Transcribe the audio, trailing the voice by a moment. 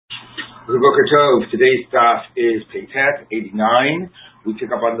Boker Tov. Today's daf is Peitet 89. We pick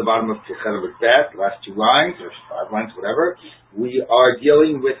up on the bottom of Peitet with that, the last two lines, or 5 lines, whatever. We are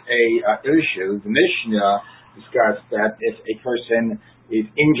dealing with a issue. The Mishnah discussed that if a person is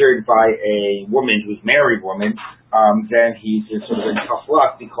injured by a woman who's a married woman, then he's sort of in tough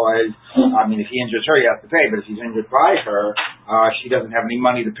luck because, if he injures her, he has to pay. But if he's injured by her, she doesn't have any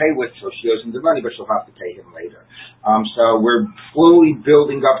money to pay with, so she owes him the money, but she'll have to pay him later. So we're slowly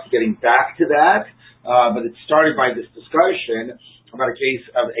building up to getting back to that, but it started by this discussion about a case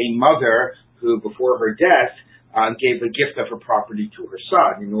of a mother who, before her death, gave a gift of her property to her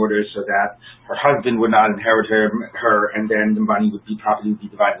son in order so that her husband would not inherit her, and then the money would be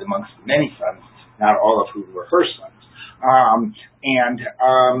divided amongst many sons, not all of whom were her sons. And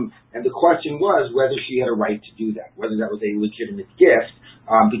the question was whether she had a right to do that, whether that was a legitimate gift,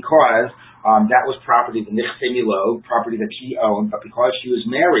 because that was property, the nichse milo, property that she owned, but because she was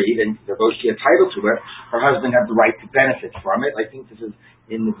married and although she had title to it, her husband had the right to benefit from it. I think this is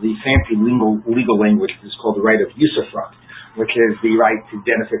in the fancy legal language, this is called the right of usufruct, which is the right to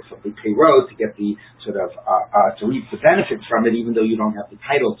benefit from the payroll, to get the sort of to reap the benefits from it, even though you don't have the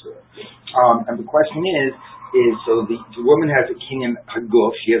title to it. And the question is so the woman has a kinyan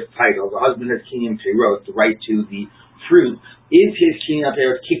haguf, she has title. The husband has kinyan payroll, the right to the fruit. Is his kinyan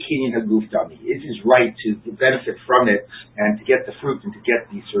payroll kinyan haguf dummy? Is his right to benefit from it and to get the fruit and to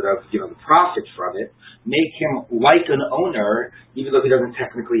get the sort of the profit from it make him like an owner, even though he doesn't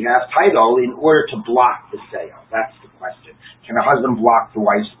technically have title, in order to block the sale? That's the question. Can a husband block the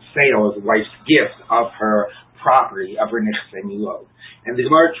wife's sale or the wife's gift of her property, of her nichse milo? And the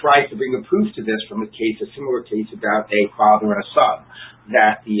Gemara tries to bring a proof to this from a similar case about a father and a son,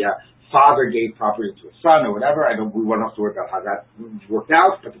 that the father gave property to a son or whatever. We won't have to worry about how that worked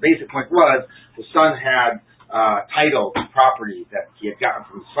out, but the basic point was the son had title to property that he had gotten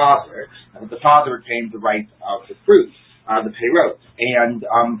from his father, and the father retained the right of the fruit, the payroll. And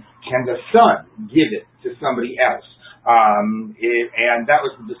can the son give it to somebody else? And that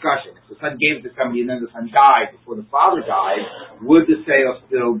was the discussion. If the son gave it to somebody and then the son died before the father died, would the sale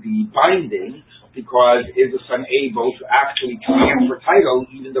still be binding? Because is the son able to actually transfer title,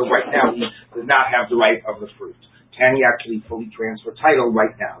 even though right now he does not have the right of the fruit? Can he actually fully transfer title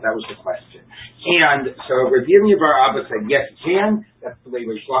right now? That was the question. And so Rabbi Bar Abba said, yes, he can. That's the way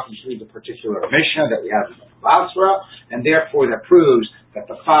Reish Lakish reads a particular Mishnah that we have in the Basra, and therefore that proves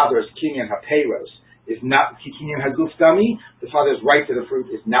that the father's kinyan hapeiros is not kinyan haguf dami. The father's right to the fruit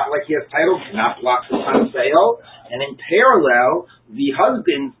is not like he has title, cannot block the son's sale. And in parallel, the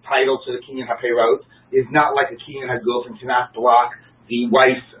husband's title to the kinyan hapeiros is not like a kinyan haguf and cannot block the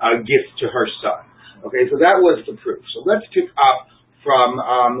wife's gift to her son. Okay, so that was the proof. So let's pick up from,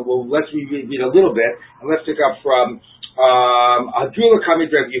 let's read a little bit, and let's pick up from Bava Kamma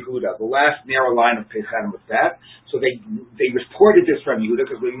Rabbi Yehuda, the last narrow line of Peichanim with that. So they reported this from Yehuda,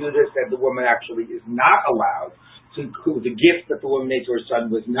 because Yehuda said the woman actually is not allowed to, the gift that the woman made to her son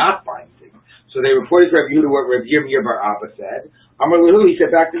was not binding. So they reported to Rabbi Yehuda what Rabbi Bar Abba said. He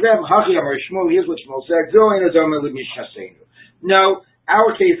said back to them, here's what Shmuel said, no,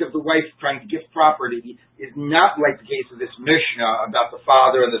 our case of the wife trying to gift property is not like the case of this Mishnah about the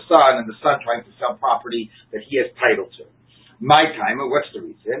father and the son trying to sell property that he has title to. My time, what's the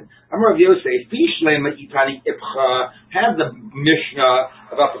reason? Amar Rav Yosef, had the Mishnah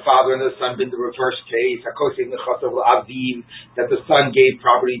about the father and the son been the reverse case, that the son gave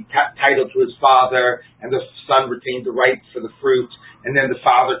property title to his father and the son retained the right for the fruit, and then the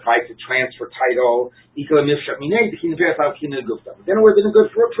father tried to transfer title, then it would have been a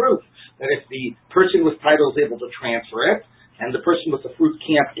good proof that if the person with title is able to transfer it, and the person with the fruit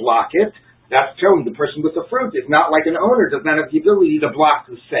can't block it, that's showing the person with the fruit is not like an owner, does not have the ability to block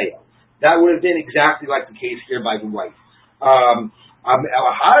the sale. That would have been exactly like the case here by the wife. But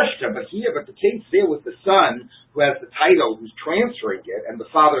the case there with the son who has the title, who's transferring it, and the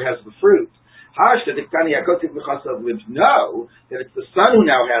father has the fruit. Know that it's the son who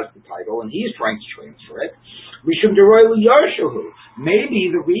now has the title, and he's trying to transfer it.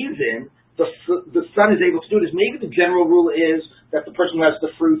 Maybe the reason the son is able to do it is maybe the general rule is that the person who has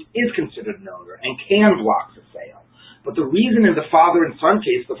the fruit is considered an owner and can block the sale. But the reason in the father and son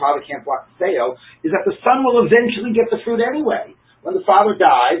case the father can't block the sale is that the son will eventually get the fruit anyway. When the father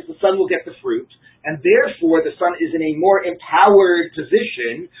dies, the son will get the fruit, and therefore the son is in a more empowered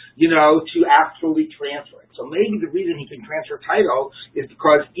position, to actually transfer it. So maybe the reason he can transfer title is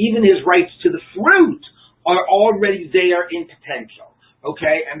because even his rights to the fruit are already there in potential.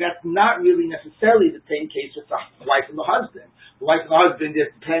 Okay, and that's not really necessarily the same case with the wife and the husband. The wife and the husband, it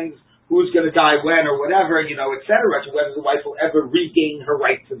depends who's going to die when or whatever, etc., to whether the wife will ever regain her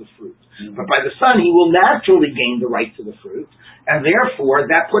right to the fruit. But by the son, he will naturally gain the right to the fruit, and therefore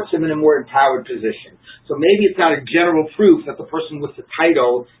that puts him in a more empowered position. So maybe it's not a general proof that the person with the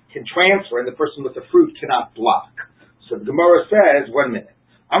title can transfer and the person with the fruit cannot block. So the Gemara says, 1 minute.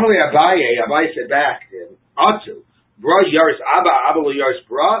 Amalei Abaye said back, Atu, Bra Yaris Abba lo Yaris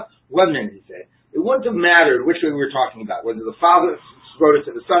Bra. 1 minute, he said. It wouldn't have mattered which way we were talking about, whether the father wrote it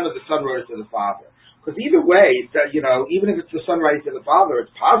to the son or the son wrote it to the father. Because either way, even if it's the son writing to the father,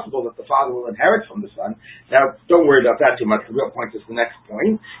 it's possible that the father will inherit from the son. Now, don't worry about that too much. The real point is the next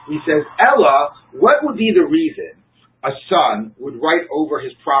point. He says, Ella, what would be the reason a son would write over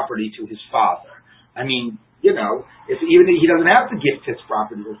his property to his father? I mean, if even if he doesn't have to gift his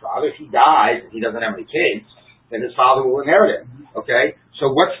property to his father, if he dies and he doesn't have any kids, then his father will inherit it. Okay?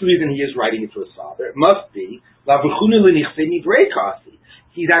 So what's the reason he is writing it to his father? It must be,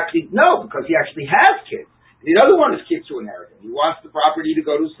 he's actually, no, because he actually has kids. And he doesn't want his kids to inherit him. He wants the property to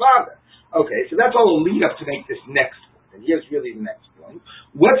go to his father. Okay, so that's all a lead up to make this next point. And here's really the next point.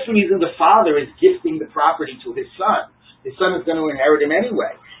 What's the reason the father is gifting the property to his son? His son is going to inherit him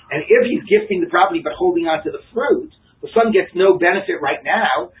anyway. And if he's gifting the property but holding on to the fruit, the son gets no benefit right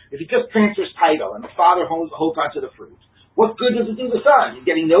now if he just transfers title and the father holds on to the fruit. What good does it do the son? He's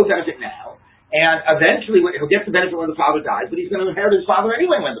getting no benefit now. And eventually, he'll get the benefit when the father dies, but he's going to inherit his father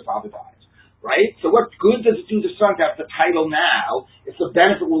anyway when the father dies, right? So what good does it do the son to have the title now if the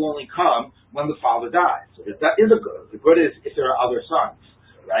benefit will only come when the father dies? So that is a good. The good is if there are other sons,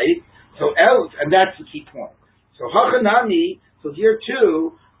 right? So and that's the key point. So hachanami, so here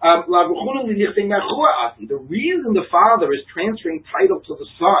too, the reason the father is transferring title to the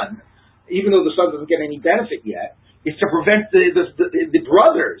son, even though the son doesn't get any benefit yet, is to prevent the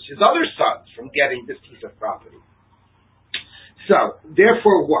brothers, his other sons, from getting this piece of property. So,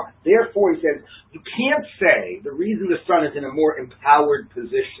 therefore what? Therefore, he says, you can't say the reason the son is in a more empowered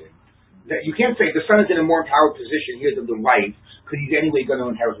position, that you can't say the son is in a more empowered position here than the wife, because he's anyway going to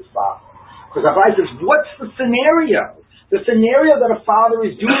inherit his father. Because Rabbi says, what's the scenario? The scenario that a father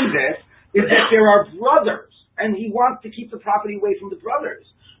is doing this is that there are brothers, and he wants to keep the property away from the brothers.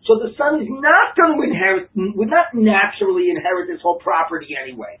 So the son is not going to inherit, would not naturally inherit this whole property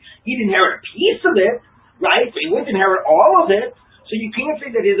anyway. He'd inherit a piece of it, right? But he wouldn't inherit all of it. So you can't say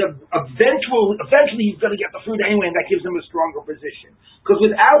that eventually he's going to get the fruit anyway, and that gives him a stronger position. Because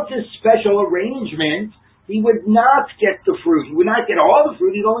without this special arrangement, he would not get the fruit. He would not get all the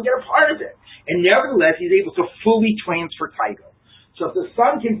fruit. He'd only get a part of it. And nevertheless, he's able to fully transfer title. So if the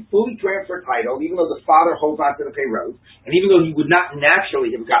son can fully transfer title, even though the father holds on to the payroll, and even though he would not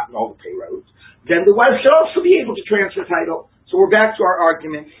naturally have gotten all the payrolls, then the wife should also be able to transfer title. So we're back to our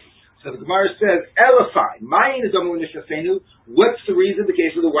argument. So the Gemara says, Elafai, mine is what's the reason the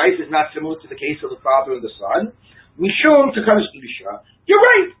case of the wife is not similar to the case of the father and the son? Mishum Takanas Isha. You're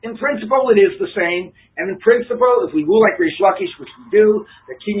right. In principle, it is the same. And in principle, if we rule like Reish Lakish, which we do,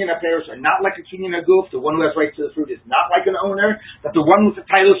 the Kinyan affairs are not like a Kinyan Aguf. The one who has rights to the fruit is not like an owner. That the one with the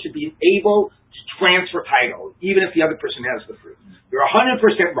title should be able to transfer title, even if the other person has the fruit. You're 100%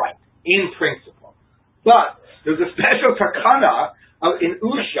 right, in principle. But there's a special takana in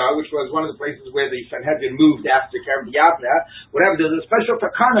Usha, which was one of the places where the Sanhedrin moved after Kerem Yavna. Whatever, there's a special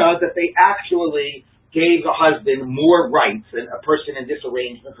takana that they actually gave the husband more rights than a person in this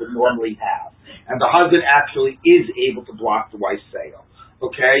arrangement would normally have. And the husband actually is able to block the wife's sale.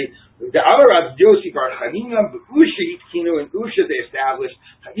 Okay? The other Rav Yossi Bar Chanina, Usha Itkinu, and Usha they established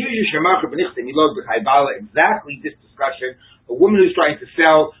exactly this discussion. A woman who's trying to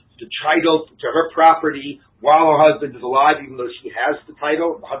sell the title to her property while her husband is alive, even though she has the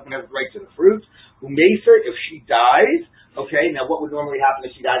title, the husband has the right to the fruit. Who makes her, if she dies, okay, now what would normally happen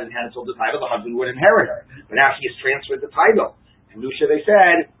if she died and hadn't sold the title? The husband would inherit her. But now she has transferred the title. And Lusha, they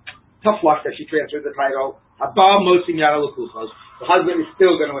said, tough luck that she transferred the title. Haba mosim yada lukuchos. The husband is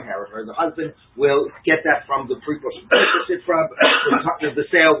still going to inherit her. The husband will get that from the people she purchased it from. The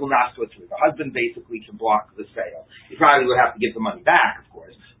sale will not switch through. The husband basically can block the sale. He probably would have to give the money back, of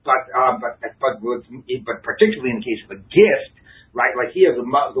course. But particularly in the case of a gift, right? Like here, the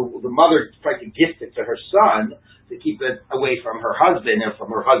mother tried to gift it to her son to keep it away from her husband and from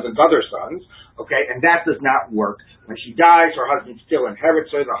her husband's other sons, okay? And that does not work. When she dies, her husband still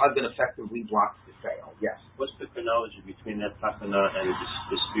inherits her. The husband effectively blocks the sale. Yes. What's the chronology between that takana and the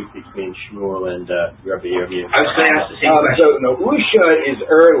dispute between Shmuel and Rabbi Yehuda? I was going to ask the same question. So, no, Usha is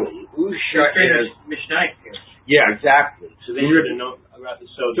early. Usha is Mishnah here. Yeah, exactly. So they should know.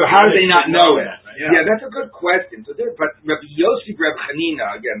 So how do they not know it? Right? Yeah, that's a good question. So, but Rabbi Yossi Reb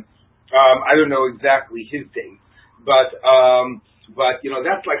Chanina, again, I don't know exactly his date, but But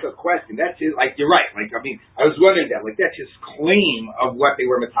that's like a question. That's his, like you're right. Like I was wondering that. Like that's his claim of what they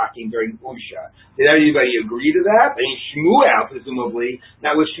were metaking during Usha. Did anybody agree to that? Shmuel presumably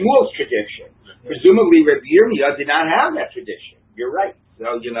that was Shmuel's tradition. Presumably Rabbi Yirmiyah did not have that tradition. You're right.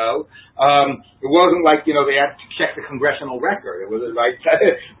 So it wasn't like they had to check the congressional record. It was like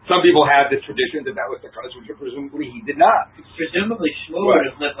some people had this tradition that was the culture. Presumably he did not. Presumably Shmuel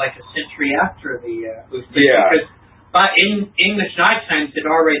would have lived like a century after the Usha. Yeah. But in English times, had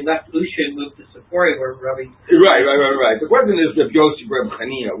already left Usha and moved to Sephora, where Rabbi. Right. The question is Rabbi Yossi Reb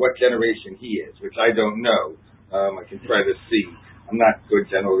Chanina, what generation he is, which I don't know. I can try to see. I'm not good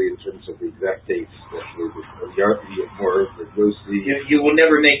generally in terms of the exact dates, especially with more Yossi. You will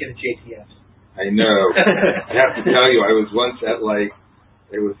never make it at JTS. I know. I have to tell you, I was once at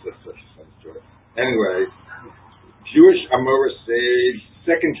it was just such a fun story. Anyway, Jewish Amora sage,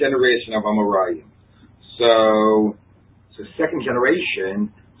 second generation of Amorayim. So second generation.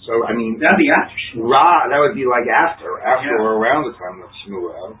 So that'd be after Shmuel. That would be like after or around the time of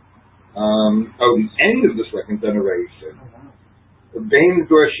Shmuel. The end of the second generation. Ben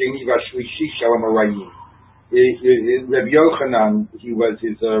Gorshini Vashlishi Shalom Arayim. Rabbi Yochanan, he was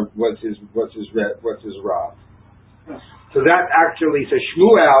his Rav. So that actually,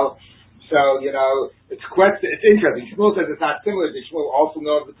 Shmuel. So it's interesting. Shmuel says it's not similar to Shmuel. Also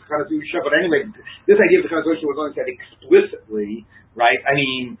knows it's kind of Usha, but anyway, this idea of the kind of Usha was only said explicitly, right? After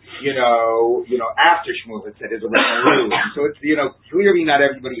Shmuel had said is a rule. So it's clearly not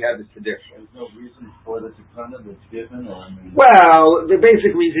everybody has this tradition. There's no reason for the takana that's given, Well, the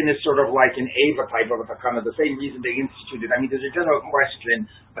basic reason is sort of like an Ava type of a takana. The same reason they instituted. There's a general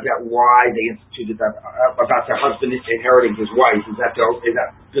question about why they instituted that about the husband inheriting his wife. Is that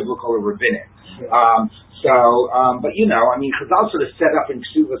biblical or rabbinic? But Chazal sort of set up in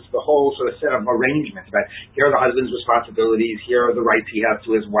Ksuvas the whole sort of set of arrangements about here are the husband's responsibilities, here are the rights he has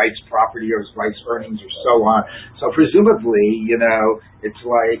to his wife's property or his wife's earnings or so on. So presumably, it's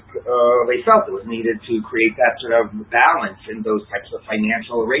like they felt it was needed to create that sort of balance in those types of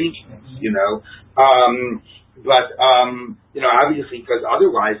financial arrangements, But obviously, because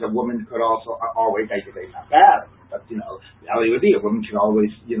otherwise a woman could also always, I think not bad, but the reality would be a woman can always,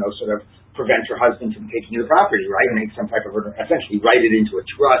 sort of prevent her husband from taking the property, right? Make some type of essentially write it into a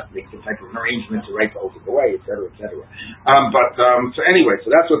trust, make some type of an arrangement to right to over the way, et cetera, et cetera. So anyway, so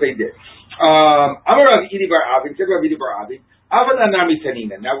that's what they did. Amarav Idi Bar Avin, said Rav Idi Bar Avin, Avananami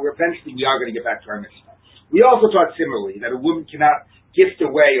Tanina. Now we are going to get back to our mitzvah. We also taught similarly that a woman cannot gift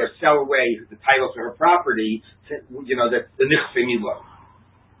away or sell away the title to her property, the nichse milo.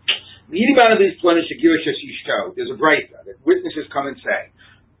 There's a breita that witnesses come and say,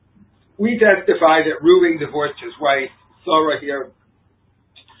 we testify that Reuben divorced his wife, Sarah here,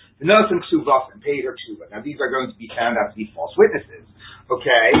 and paid her ksuva. Now these are going to be found out to be false witnesses.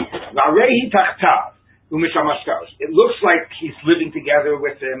 Okay? It looks like he's living together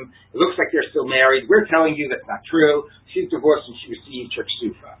with him. It looks like they're still married. We're telling you that's not true. She's divorced and she received her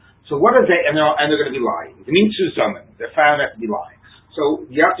ksuva. So what are they? And they're going to be lying. It means they're found out to be lying. So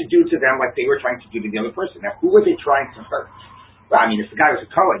you have to do to them like they were trying to do to the other person. Now, who were they trying to hurt? Well, if the guy was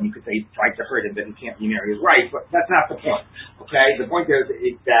a Kohen, you could say he tried to hurt him, that he can't remarry his wife, but that's not the point. Okay? The point is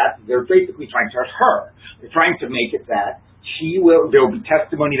that they're basically trying to hurt her. They're trying to make it that there will be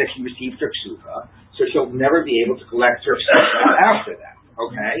testimony that she received her ksuva, so she'll never be able to collect her ksuva after that.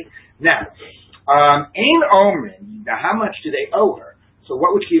 Okay? Now, Ein Omrin, now how much do they owe her? So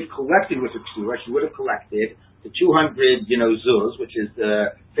what would she have collected with her ksuva? She would have collected the 200, zuz, which is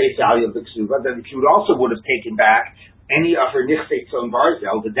the face value of the ksuva. Then she would have taken back any of her nichsei tzon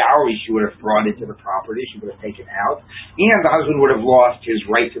barzel, the dowry she would have brought into the property, she would have taken out, and the husband would have lost his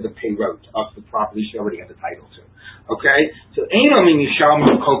right to the peyrot of the property she already had the title to. Okay? So, they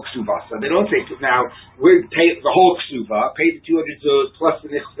don't say, now, we pay the whole ksuva, pay the 200 zuz, plus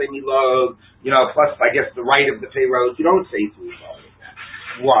the nichsei milog, plus, I guess, the right of the peyrot. You don't say through all of that.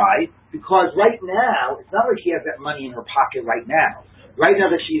 Why? Because right now, it's not like she has that money in her pocket right now. Right now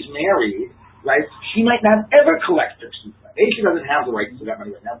that she's married, right, she might not ever collect her ksuva. A, she doesn't have the right to that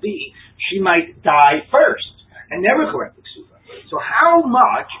money right now. B, she might die first and never collect the ksuva. So how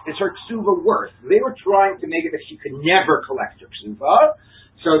much is her ksuva worth? They were trying to make it that she could never collect her ksuva.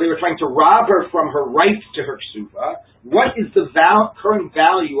 So they were trying to rob her from her rights to her ksuva. What is the current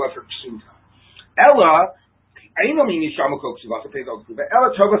value of her ksuva? Ella,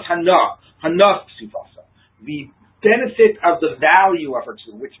 the benefit of the value of her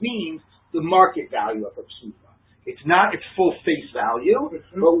ksuva, which means the market value of her ksuva. It's not its full face value, but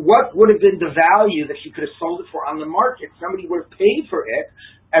what would have been the value that she could have sold it for on the market? Somebody would have paid for it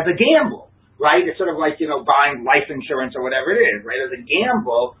as a gamble, right? It's sort of like, buying life insurance or whatever it is, right? As a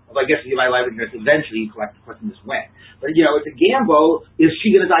gamble, although I guess if you buy life insurance, eventually you collect. The question is when. But, it's a gamble. Is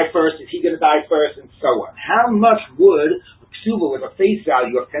she going to die first? Is he going to die first? And so on. How much would a ksuba with a face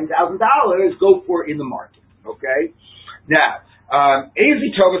value of $10,000 go for in the market? Okay? Now, how do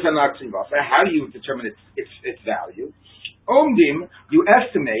you determine its value? Omdim, you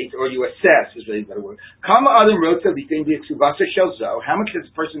estimate or you assess is really a better word. How much is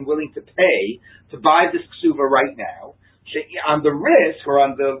this person willing to pay to buy this ksuva right now? On the risk or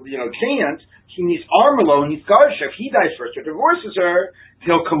on the chance he needs armalo, he needs garsha. If he dies first or divorces her,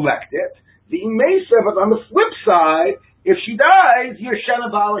 he'll collect it. The imesa, but on the flip side, if she dies,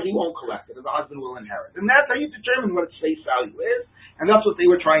 Yeshana Bala, he won't collect it, and the husband will inherit. And that's how you determine what its face value is, and that's what they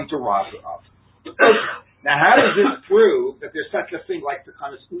were trying to rob her of. Now, how does this prove that there's such a thing like the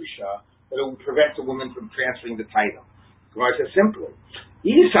Kanas Usha that it would prevent a woman from transferring the title? Gemara says simply, if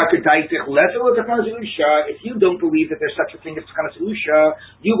you don't believe that there's such a thing as Kanas Usha,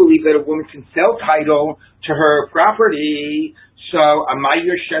 you believe that a woman can sell title to her property, so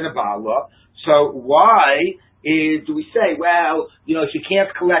Amayir Shenabala, so why do we say, she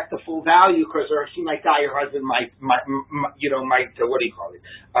can't collect the full value because she might die, her husband might what do you call it,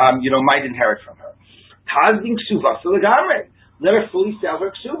 might inherit from her. Tazbin ksuva filagamre. Let her fully sell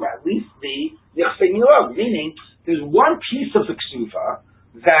her ksuva, at least the nechsei milov, meaning there's one piece of the ksuva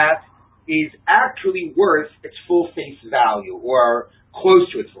that is actually worth its full face value or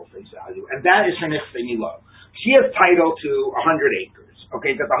close to its full face value, and that is her nechsei milov. She has title to 100 acres,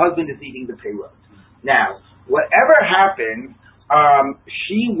 okay, that the husband is eating the payroll. Now, whatever happens,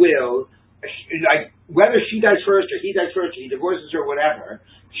 she will, whether she dies first or he dies first or he divorces her or whatever,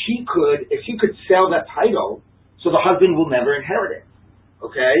 if she could sell that title, so the husband will never inherit it.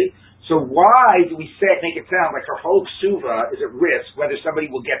 Okay? So why do we make it sound like her whole ksuva is at risk, whether somebody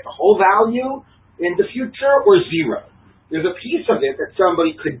will get the whole value in the future or zero? There's a piece of it that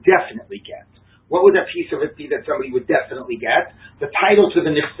somebody could definitely get. What would that piece of it be that somebody would definitely get? The title to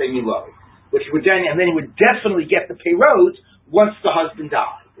the nechsei milov, which would then he would definitely get the peyrot once the husband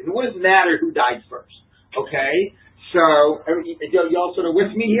dies. It wouldn't matter who died first. Okay? So, you all sort of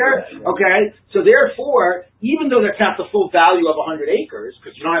with me here? Okay? So therefore, even though that's not the full value of 100 acres,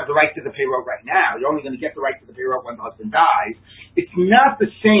 because you don't have the right to the payroll right now, you're only going to get the right to the payroll when the husband dies, it's not the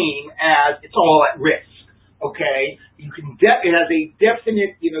same as it's all at risk. Okay? You can it has a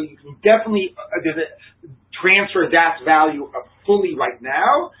definite, you can definitely transfer that value fully right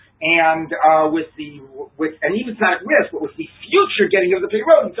now, and and even it's not at risk, but with the future getting of the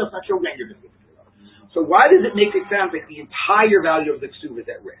payroll, you're just not sure when you're going to get the payroll. So why does it make it sound like the entire value of the ksuva is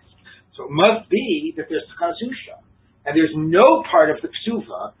at risk? So it must be that there's kasusha, and there's no part of the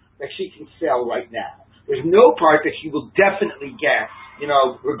ksuva that she can sell right now. There's no part that she will definitely get,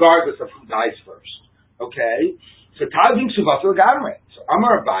 regardless of who dies first. Okay? So tazing ksuva fil gamre. So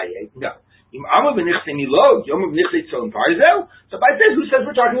Amar Abaye, no. So Abaye says, who says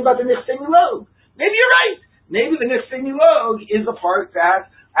we're talking about the nechsei milog? Maybe you're right. Maybe the nechsei milog is the part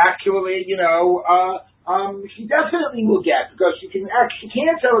that actually, she definitely will get, because she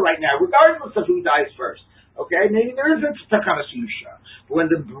can't sell it right now, regardless of who dies first. Okay? Maybe there isn't a Takanas-Yusha. But when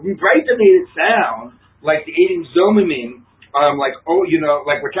the Breita made it sound like the Eidim Zomimim, like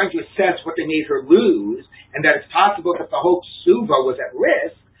we're trying to assess what they made her lose, and that it's possible that the whole ksuva was at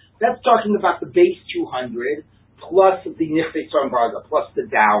risk, that's talking about the base 200 plus the nechsei tzon barza, plus the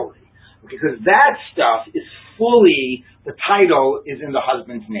dowry. Because that stuff is fully, the title is in the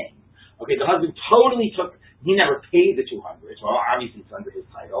husband's name. Okay, the husband totally he never paid the 200, so obviously it's under his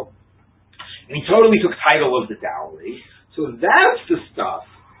title. And he totally took title of the dowry. So that's the stuff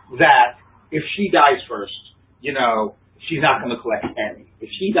that, if she dies first, she's not going to collect any. If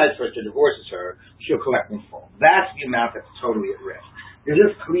she dies first or divorces her, she'll collect in full. That's the amount that's totally at risk. Is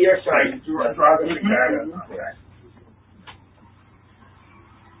this clear? Sorry, draw this again. Okay.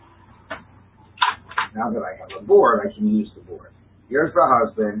 Now that I have a board, I can use the board. Here's the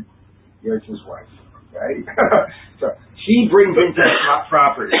husband. Here's his wife. Okay? So she brings into the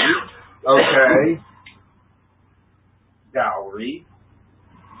property, okay, dowry.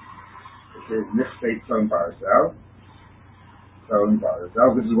 This is nechsei tzon barzel.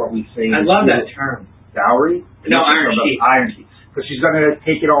 This is what we say. I love that term. Dowry? No, iron sheet. Iron sheet. Because she's going to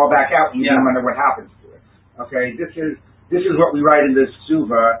take it all back out, no matter what happens to it. Okay? This is what we write in this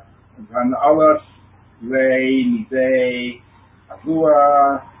ksuva. An aleph. Lei, Mizei,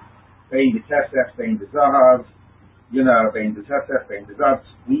 Avua, Bein B'Tesef, Bein B'Zahav, Bein B'Tesef, Bein B'Zahav.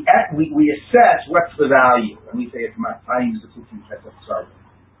 We assess what's the value, and we say it's times the Kukim Tesef Sarva.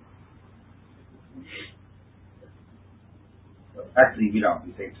 Actually, we don't.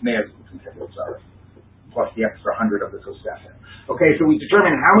 We say it's Meir plus the extra 100 of the Tosefet. Okay, so we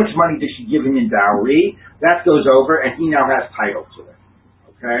determine how much money does she give him in dowry. That goes over, and he now has title to it.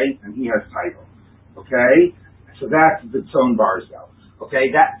 Okay, and he has title. Okay, so that's the Tzon Barzel.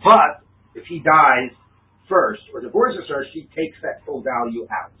 Okay, but if he dies first or divorces her, she takes that full value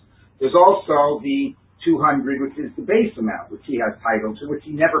out. There's also the 200, which is the base amount, which he has title to, which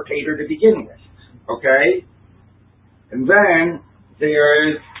he never paid her to begin with. Okay, and then there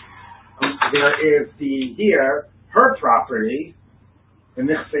is her property, the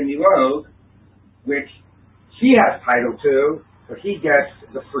Nichse Milod, which she has title to, but he gets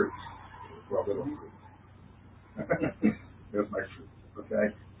the fruit. Well, little fruit. There's my fruit.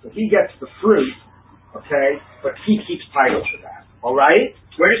 Okay, so he gets the fruit. Okay, but he keeps title to that. All right.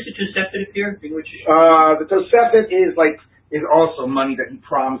 Where does the Tosefet appear? The Tosefet is also money that he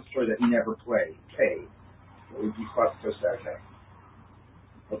promised her that he never paid. So it would be plus Tosefet.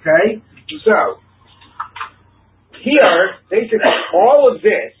 Okay? So, here, basically, all of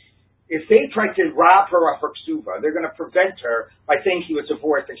this, if they try to rob her of her ksuva, they're going to prevent her by saying she was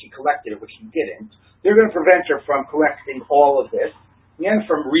divorced and she collected it, which she didn't. They're going to prevent her from collecting all of this and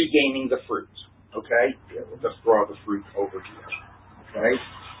from regaining the fruit. Okay? Yeah, we'll just draw the fruit over here. Okay?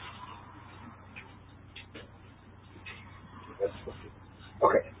 That's the fruit.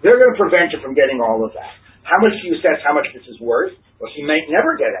 Okay. They're going to prevent her from getting all of that. How much do you assess how much this is worth? Well, she might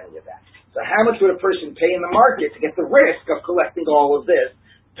never get any of that. So how much would a person pay in the market to get the risk of collecting all of this,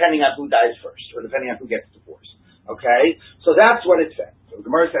 depending on who dies first, or depending on who gets divorced? Okay? So that's what it said. So the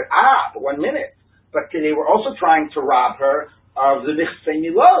Gemara said, but 1 minute. But they were also trying to rob her of the Nichse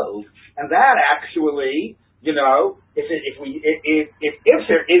Milod. And that actually, if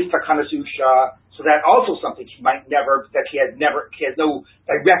there is Takanas Usha, so that also something she has no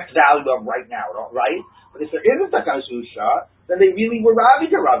direct value of right now, right? But if there isn't Takanas Usha, then they really were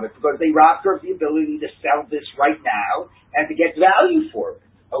robbing her of it, because they robbed her of the ability to sell this right now and to get value for it.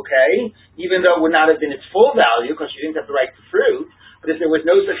 Okay? Even though it would not have been its full value, because she didn't have the right to fruit. But if there was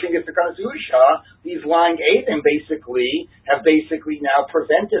no such thing as Takanas Usha, these lying Eidim have now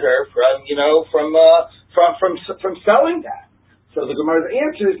prevented her from selling that. So the Gemara's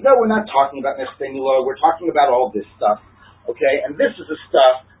answer is, no, we're not talking about Nichse Milod, we're talking about all this stuff. Okay? And this is the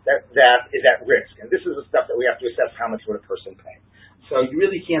stuff that is at risk. And this is the stuff that we have to assess how much would a person pay. So you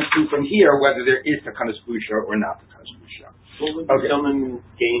really can't see from here whether there is Takanas Usha or not Takanas Usha. What would someone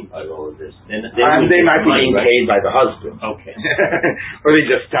gain by all of this? They might be being paid by the husband. Okay. Or they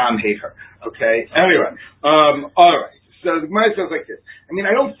just hate her. Okay? Anyway. All right. So the Gemara says like this. I mean,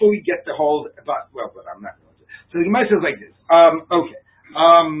 I don't fully get the whole but I'm not going to. So the Gemara says like this. Okay.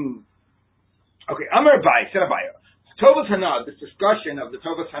 Amar Rabbi, said Rabbi, Tovas Hana, this discussion of the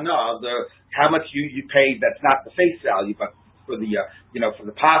Tovas Hana, how much you paid, that's not the face value, but for the for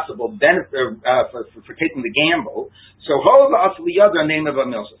the possible benefit for taking the gamble. So Hova Asliyada name of a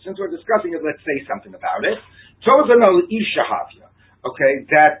milsa. Since we're discussing it, let's say something about it. Tovas Hana Isha Havya. Okay,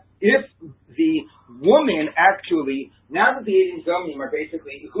 that if the woman actually, now that the Eidim Zomim are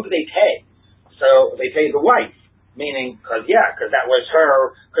basically, who do they pay? So they pay the wife. Meaning, because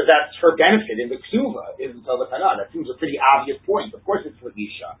that's her benefit in the ksuva, isn't Tovas Hana. That seems a pretty obvious point. Of course it's for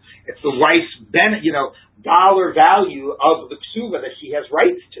Isha. It's the wife's dollar value of the ksuva that she has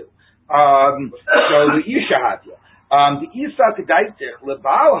rights to. So the Isha Havya. The Isa Kedaitich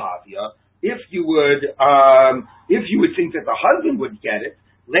Lebal Havya, if you would think that the husband would get it,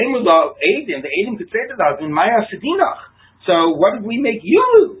 the Eidim could say to the husband, Maya Sedinach. So what did we make you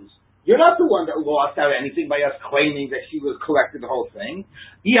lose? You're not the one that lost out anything by us claiming that she was collected the whole thing.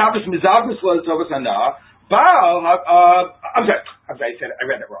 I'm sorry, I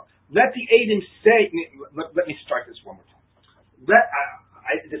read that wrong. Let the Eidim say, let me start this one more time.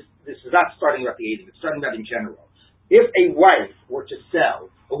 This is not starting about the Eidim, it's starting about in general. If a wife were to sell,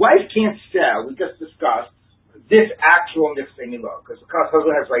 a wife can't sell, we just discussed, this actual Nichse Milod, because the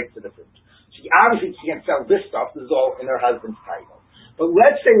husband has rights to the fruit. She obviously can't sell this stuff, this is all in her husband's title. But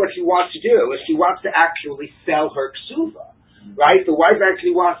let's say what she wants to do is she wants to actually sell her ksuva, right? The wife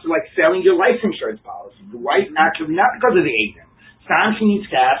actually wants to, like selling your life insurance policy. The wife actually, not because of the agent. Sometimes she needs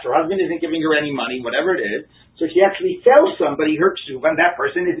cash, her husband isn't giving her any money, whatever it is. So she actually sells somebody her ksuva, and that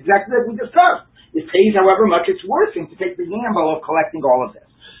person is exactly as we discussed. It pays however much it's worth him to take the gamble of collecting all of this.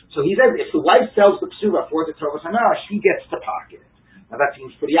 So he says if the wife sells the ksuva for the Tovas Hana, she gets to pocket it. Now that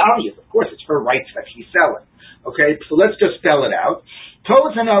seems pretty obvious. Of course, it's her rights that she's selling. Okay, so let's just spell it out.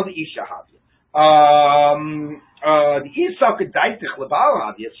 Tovas Hana the Isha Havya. The Isa Kedaitich Lebal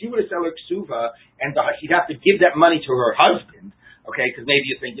Havya. If she were to sell her ksuva, and she'd have to give that money to her husband. Okay, because maybe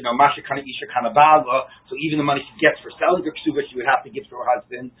you think, Masha Kana Isha Kana Bala, so even the money she gets for selling the ksuba, she would have to give to her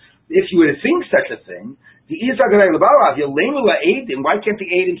husband. If you were to think such a thing, the why can't the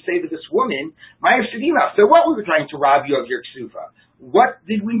Adim say to this woman, so what we were trying to rob you of your ksuba? What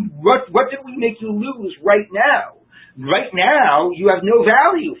did we make you lose right now? Right now, you have no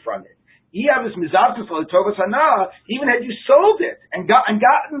value from it. Even had you sold it and gotten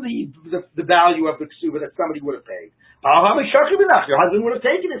the value of the ksuba that somebody would have paid, your husband would have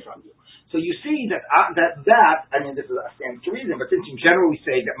taken it from you. So you see that this is a standard reason, but since in general we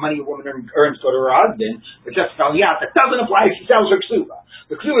say that money a woman earns go to her husband, but just that doesn't apply if she sells her ksuba.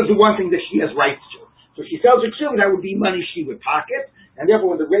 The ksuba is the one thing that she has rights to. So if she sells her ksuba, that would be money she would pocket, and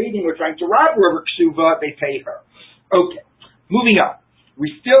therefore when the raiding were trying to rob her of her ksuba, they pay her. Okay, moving on.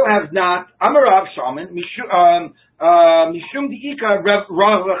 We still have not Amarav Shaman Mishum Diika Rav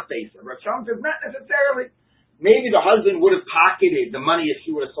Besa. Rav Shaman says not necessarily. Maybe the husband would have pocketed the money if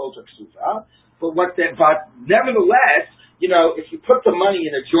she would have sold her ksuba, but nevertheless, if you put the money in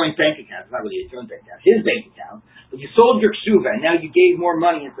a joint bank account, it's not really a joint bank account, his bank account, but you sold your ksuba and now you gave more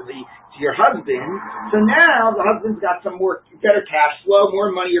money to your husband, so now the husband's got some better cash flow, more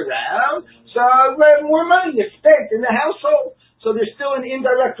money around, so more money is spent in the household. So there's still an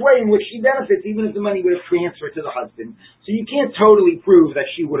indirect way in which she benefits, even if the money would have transferred to the husband. So you can't totally prove that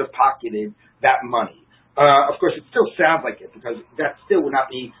she would have pocketed that money. Of course, it still sounds like it, because that still would not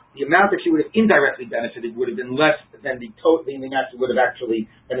be, the amount that she would have indirectly benefited would have been less than the amount she would have actually,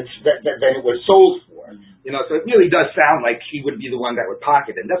 than it was sold for. So it really does sound like she would be the one that would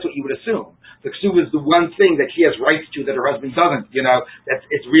pocket it, and that's what you would assume. The ksuba is the one thing that she has rights to that her husband doesn't,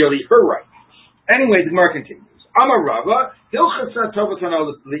 it's really her right. Anyway, the Gemara continues. Amar Rava, he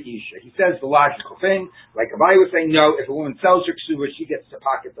says the logical thing, like Rabbi was saying, no, if a woman sells her ksuba, she gets to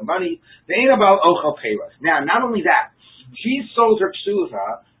pocket the money. Now, not only that, she sold her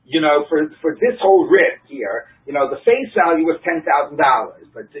ksuba, for this whole writ here, the face value was $10,000,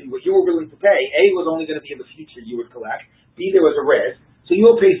 but what you were willing to pay, A, was only going to be in the future you would collect, B, there was a risk, so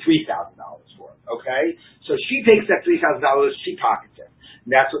you'll pay $3,000 for it, okay? So she takes that $3,000, she pockets it.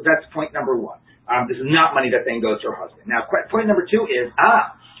 That's point number one. This is not money that then goes to her husband. Now, point number two is,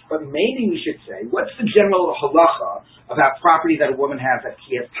 but maybe we should say, what's the general halacha about property that a woman has that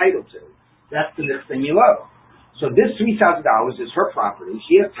she has title to? That's the nichsei milo. So this $3,000 is her property.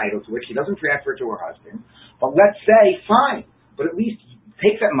 She has title to it. She doesn't transfer it to her husband. But let's say, fine, but at least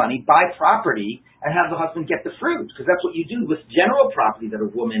take that money, buy property, and have the husband get the fruit, because that's what you do with general property that a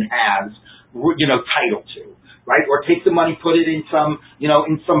woman has, title to. Right? Or take the money, put it in some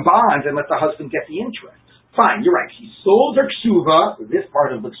bonds, and let the husband get the interest. Fine, you're right. She sold her ksuba, this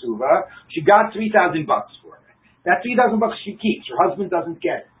part of the ksuba, she got $3,000 for it. That $3,000 she keeps. Her husband doesn't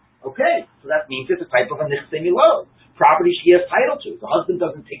get it. Okay, so that means it's a type of a nichsei milo. Property she has title to. The husband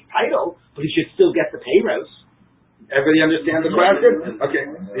doesn't take title, but he should still get the payros. Everybody understand the question? Okay,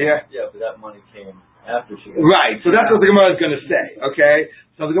 yeah. Yeah, but that money came after she got right, so that's what the Gemara is going to say, okay?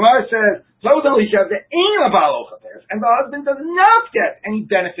 So the Gemara says, and the husband does not get any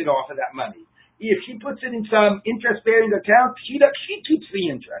benefit off of that money. If she puts it in some interest-bearing account, she keeps the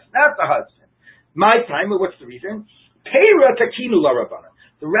interest, not the husband. My time, what's the reason?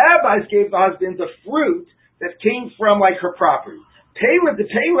 The rabbis gave the husband the fruit that came from her property. Not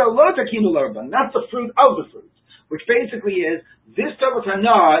the fruit of the fruit, which basically is this Torah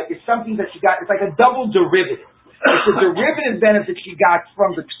Tanah is something that she got. It's like a double derivative. It's a derivative benefit she got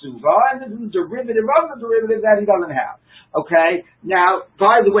from the ksuba, and this is a derivative of the derivative that he doesn't have. Okay? Now,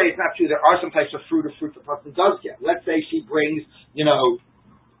 by the way, it's not true. There are some types of fruit the person does get. Let's say she brings,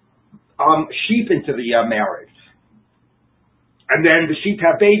 sheep into the marriage. And then the sheep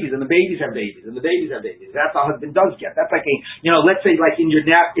have babies, and the babies have babies, and the babies have babies. That the husband does get. That's like let's say like in your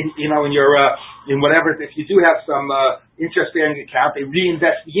in whatever, if you do have some interest-bearing account, they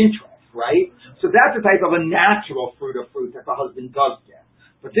reinvest the interest, right? So that's a type of a natural fruit that the husband does get.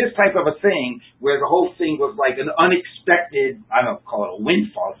 But this type of a thing, where the whole thing was like an unexpected, I don't call it a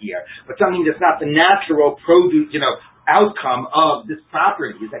windfall here, but something that's not the natural produce, outcome of this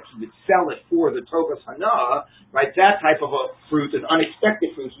property is that he would sell it for the Tovas Hana, right? That type of a fruit, an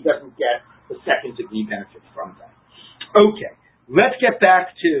unexpected fruit, he doesn't get the second degree benefit from that. Okay, let's get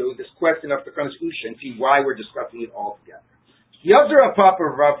back to this question of the Takanas Usha and see why we're discussing it all together. The other Papa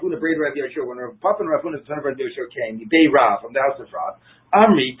of Rav Huna, Breda Rav Yeshua, when Papa and Rav Huna, the son of Rav Yeshua, came, the Bei Rav from the house of Rav,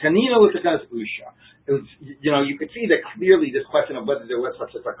 Amri, Tanina with the Takanas Usha. It was, you could see that clearly this question of whether there was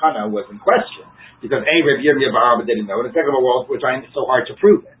such a takana was in question, because A, Rabbi Yirmiyah Bar Abba didn't know, and second of all, we're trying so hard to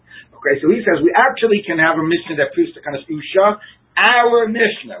prove it. Okay, so he says we actually can have a Mishnah that proves takanas Usha, our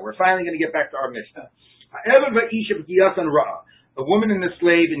Mishnah. We're finally going to get back to our Mishnah. A woman and a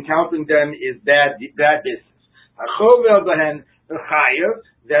slave, encountering them is bad business. Chovevei behen chayav,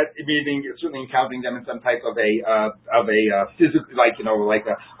 that meaning certainly encountering them in some type of a physical, like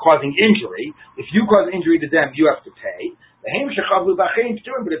causing injury. If you cause injury to them, you have to pay. But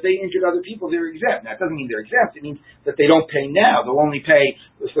if they injured other people, they're exempt. Now, it doesn't mean they're exempt. It means that they don't pay now. They'll only pay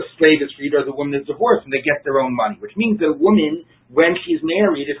if the slave is freed or the woman is divorced, and they get their own money. Which means that a woman, when she's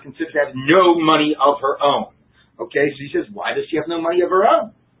married, is considered to have no money of her own. Okay, so he says, why does she have no money of her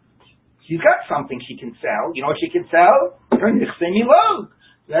own? She's got something she can sell. You know what she can sell? Her nichsei milog.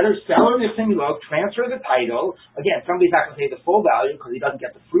 Let her sell her nichsei milog, transfer the title. Again, somebody's not going to pay the full value because he doesn't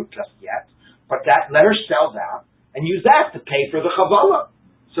get the fruit just yet. But let her sell that and use that to pay for the chavala.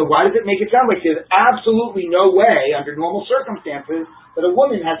 So why does it make it sound like there's absolutely no way, under normal circumstances, that a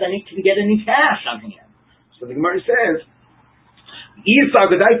woman can get any cash on hand? So the Gemara says,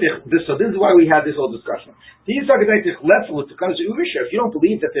 so this is why we had this whole discussion. If you don't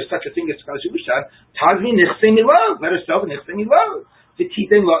believe that there's such a thing as tekanas ubishan, tazmi nichsei milog, let her sell the nichsei milog,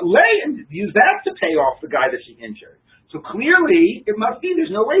 lay and use that to pay off the guy that she injured. So clearly, it must be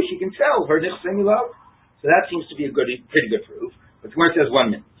there's no way she can sell her nichsei milog. So that seems to be a pretty good proof. But the Gemara says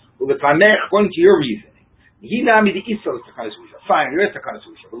 1 minute. According to your reasoning, fine, there is tekanas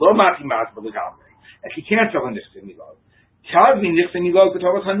ubishan, but lo mati mas b'legamrei, and she can't sell her nichsei milog.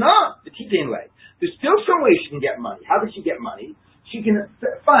 There's still some way she can get money. How does she get money? She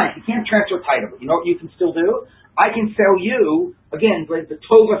can't transfer title. You know what you can still do? I can sell you, again, like the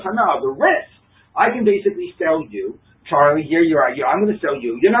tovas hana, the risk. I can basically sell you, Charlie, here you are, I'm going to sell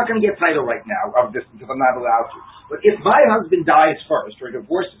you. You're not going to get title right now of this because I'm not allowed to. But if my husband dies first or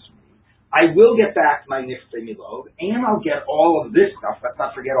divorces me, I will get back my nichsei milog, and I'll get all of this stuff. Let's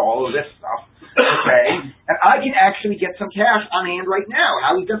not forget all of this stuff. Okay? And I can actually get some cash on hand right now.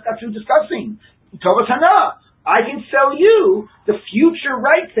 How we just got through discussing tovas hana. I can sell you the future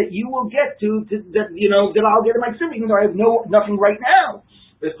rights that you will get that I'll get in my consumer, even though I have nothing right now.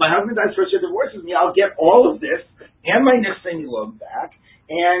 If my husband dies first or divorces me, I'll get all of this and my nichsei milog back,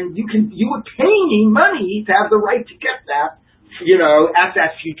 and you would pay me money to have the right to get that, at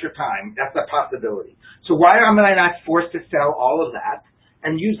that future time. That's a possibility. So why am I not forced to sell all of that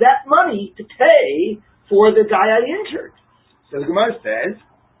and use that money to pay for the guy I injured? So the Gemara says,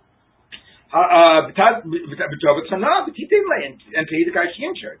 and pay the guy she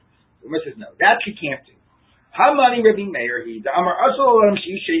injured. The Gemara says, no, that she can't do. How money Rabbi Meir he?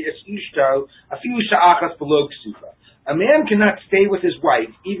 A man cannot stay with his wife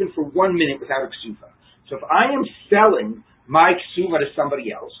even for 1 minute without a ksuva. So if I am selling my ksuva to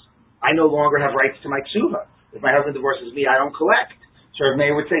somebody else, I no longer have rights to my ksuva. If my husband divorces me, I don't collect. So Rabbi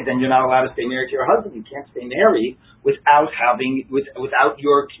Meir would say, then you're not allowed to stay married to your husband. You can't stay married without having your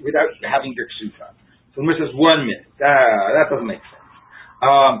ksuva. So the Gemara says 1 minute. That doesn't make sense.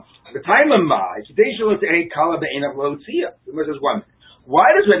 The time of Ma, the Gemara says 1 minute. Why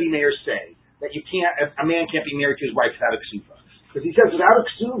does Rabbi Meir say that a man can't be married to his wife without a ksuva? Because he says without a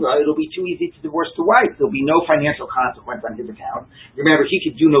ksuva, it'll be too easy to divorce the wife. There'll be no financial consequence on his account. Remember, he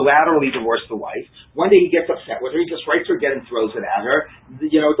could unilaterally divorce the wife. One day he gets upset with her, he just writes her again and throws it at her.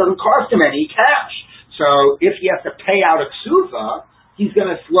 It doesn't cost him any cash. So if he has to pay out a ksuva, he's going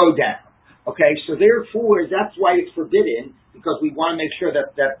to slow down. Okay, so therefore, that's why it's forbidden, because we want to make sure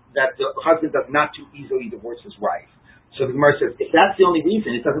that the husband does not too easily divorce his wife. So the Gemara says, if that's the only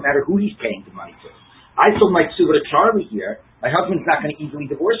reason, it doesn't matter who he's paying the money to. I sold my ksuva to Charlie here. My husband's not going to easily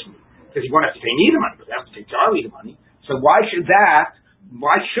divorce me because he won't have to pay me the money, but he has to pay Charlie the money. So why should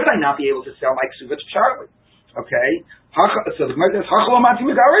I not be able to sell my ksuva to Charlie? Okay? So the Gemara says,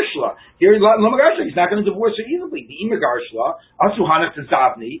 here, he's not going to divorce her easily. The imagarishla, asuhanach to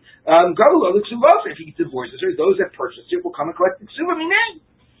zavni, if he divorces her, those that purchased it will come and collect the ksuva minay.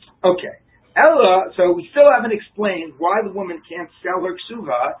 Okay. Ella, so we still haven't explained why the woman can't sell her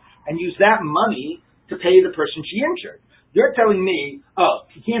ksuva and use that money to pay the person she injured. You're telling me,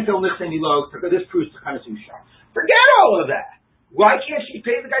 she can't sell nichsei milog because this proves tekanas ubishan. Forget all of that. Why can't she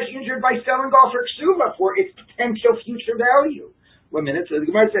pay the guy she injured by selling off her ksuva for its potential future value? 1 minute. So the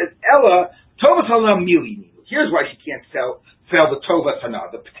Gemara says, Ella, tovas hana mili. Here's why she can't sell the tovas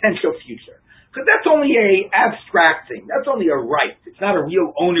hana, the potential future. Because that's only a abstract thing. That's only a right. It's not a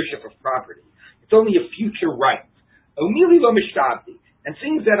real ownership of property. It's only a future right. Umili lo mishtabdi. And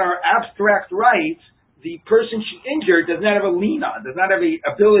things that are abstract rights, the person she injured does not have a lien on, does not have the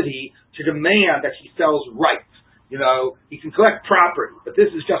ability to demand that she sells rights. He can collect property, but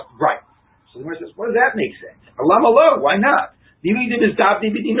this is just right. So the Gemara says, what does that make sense? Alam alo, why not? It's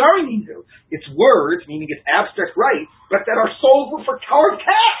words, meaning it's abstract rights, but that are sold for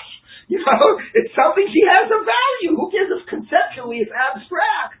cash. It's something she has a value. Who cares if conceptually it's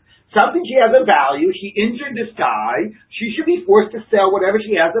abstract? Something she has a value. She injured this guy. She should be forced to sell whatever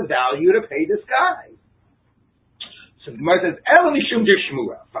she has a value to pay this guy. So the Gemara says, Ela mishum dir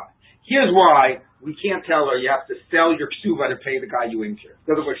Shmuel. Fine. Here's why we can't tell her you have to sell your ksuva to pay the guy you injured.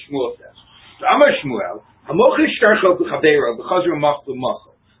 Because of what Shmuel says. So Amar Shmuel, hamochel shtarcho b'chaveiro b'chazru machlu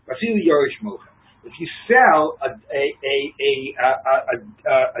machel. Vafilu yorish mochel. If you sell a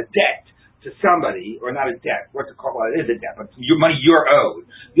debt to somebody, or not a debt, what to call it? It is a debt, but your money you're owed.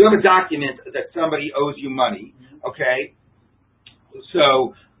 You have a document that somebody owes you money, okay?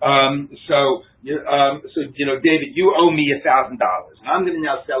 So David, you owe me $1,000, and I'm going to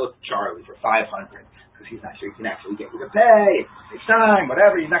now sell it to Charlie for $500 because he's not sure he can actually get you to pay. It's time,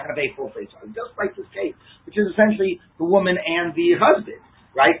 whatever. He's not going to pay full face on it. Just like this case, which is essentially the woman and the husband.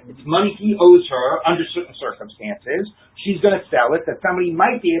 Right? It's money he owes her under certain circumstances. She's going to sell it that somebody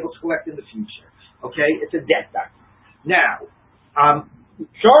might be able to collect in the future. Okay? It's a debt document. Now,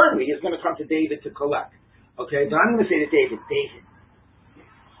 Charlie is going to come to David to collect. Okay? But I'm going to say to David,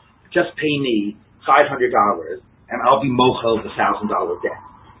 just pay me $500 and I'll be mochel the $1,000 debt.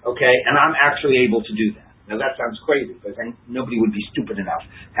 Okay? And I'm actually able to do that. Now that sounds crazy because then nobody would be stupid enough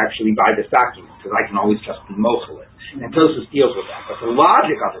to actually buy this document because I can always just be mochel it. And Tosfos deals with that. But the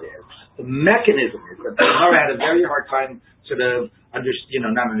logic of it is, the mechanism is that the Torah had a very hard time sort of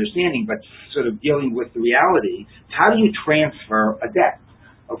not understanding, but sort of dealing with the reality. How do you transfer a debt?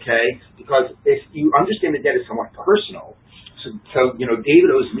 Okay? Because if you understand the debt is somewhat personal, so David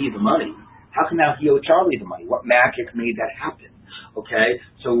owes me the money. How can now he owe Charlie the money? What magic made that happen? Okay,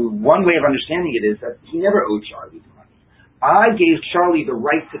 so one way of understanding it is that he never owed Charlie the money. I gave Charlie the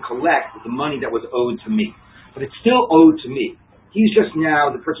right to collect the money that was owed to me, but it's still owed to me. He's just now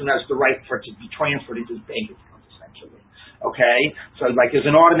the person who has the right for it to be transferred into his bank account, essentially. Okay, so like there's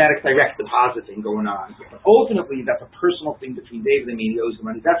an automatic direct deposit thing going on, but ultimately that's a personal thing between David and me. He owes the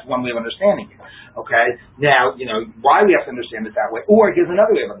money. That's one way of understanding it. Okay, now why we have to understand it that way, or here's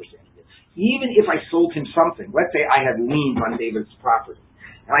another way of understanding it. Even if I sold him something, let's say I had liens on David's property,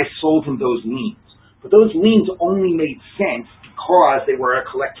 and I sold him those liens, but those liens only made sense because they were a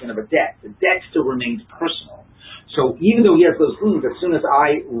collection of a debt. The debt still remains personal. So even though he has those liens, as soon as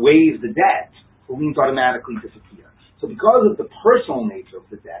I waive the debt, the liens automatically disappear. So because of the personal nature of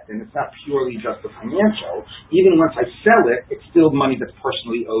the debt, and it's not purely just the financial, even once I sell it, it's still money that's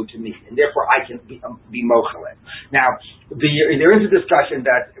personally owed to me, and therefore I can be mochel it. Now, there is a discussion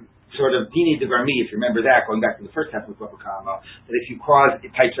that sort of dini de garmi, if you remember that, going back to the first half of Bava Kamma, that if you cause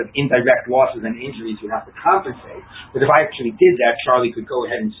types of indirect losses and injuries, you have to compensate. But if I actually did that, Charlie could go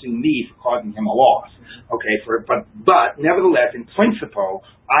ahead and sue me for causing him a loss. Okay, but nevertheless, in principle,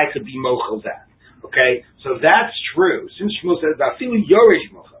 I could be mochel that. Okay, so that's true. Since Shmuel says vafilu yorish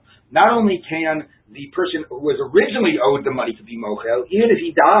mochel, not only can the person who was originally owed the money to be mochel, even if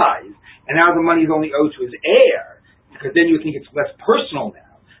he dies, and now the money is only owed to his heir, because then you would think it's less personal now.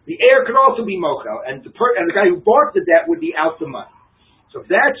 The heir could also be mochel, and the guy who bought the debt would be out the money. So if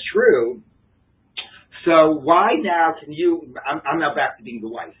that's true, so why now can you? I'm now back to being the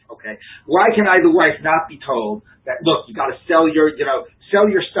wife. Okay, why can I, the wife, not be told that look, you got to sell your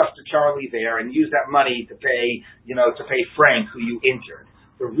stuff to Charlie there and use that money to pay Frank who you injured?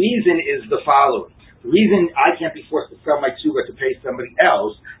 The reason is the following. The reason I can't be forced to sell my ksuba to pay somebody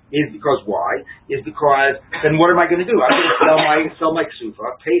else is because why? Is because then what am I going to do? I'm going to sell my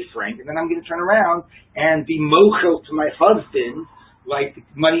ksuba, pay Frank, and then I'm going to turn around and be mochel to my husband, like the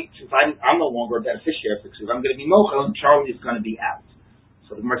money, since I'm no longer a beneficiary of the ksuba, I'm going to be mochel and Charlie is going to be out.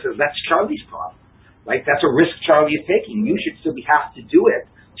 So the Gemara says that's Charlie's problem. Like that's a risk Charlie is taking. You should still have to do it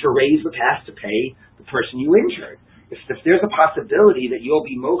to raise the past to pay the person you injured. If there's a possibility that you'll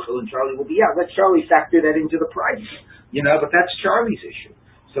be mochel and Charlie will be out, let Charlie factor that into the price. But that's Charlie's issue.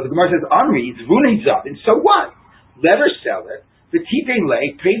 So the Gemara says, Amri, Zvunei Zav, and so what? Let her sell it. The Tipei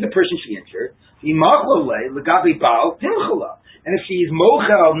Lei, pay the person she injured. The Machlo Lei, Legavi Baal, Timchala. And if she's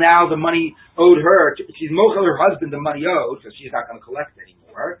mochel now the money owed her, if she's mochel her husband the money owed, so she's not going to collect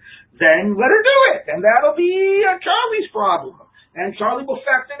anymore, then let her do it. And that'll be Charlie's problem. And Charlie will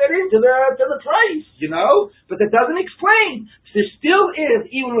factor that into the price, But that doesn't explain. There still is,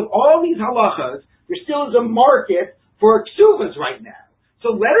 even with all these halachas, there still is a market for ksuvas right now.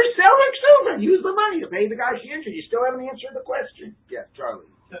 So let her sell her ksuva and use the money to pay the guy she injured. You still haven't answered the question. Yes, Charlie.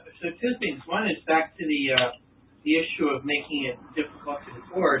 So two things. One is back to the issue of making it difficult to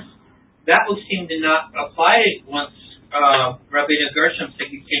divorce. That will seem to not apply once Rabbi Gershom said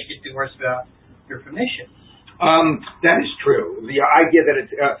you can't get divorced without your permission. That is true. The idea that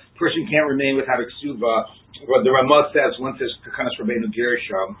a person can't remain without a ksuva what the Ramah says, once there's Takanas Rabbeinu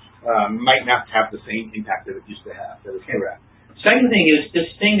Gershom, might not have the same impact that it used to have. That is correct. Second thing is this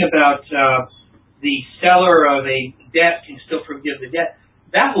thing about the seller of a debt can still forgive the debt.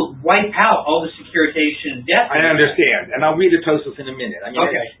 That will wipe out all the securitization debt. I understand, and I'll read the Tosfos in a minute. I mean,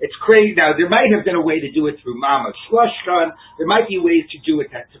 okay. It's crazy. Now, there might have been a way to do it through Mama Shloshkan. There might be ways to do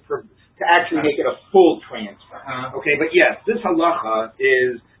it to actually make it a full transfer. Okay, but yes, this halacha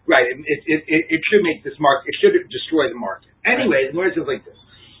is right. It should make this market. It should destroy the market. Anyway, the Gemara says like this.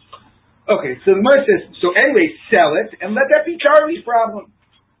 Okay, so the Gemara says, so anyway, sell it and let that be Charlie's problem.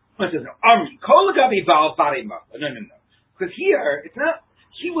 The Gemara says, no, no, because here it's not.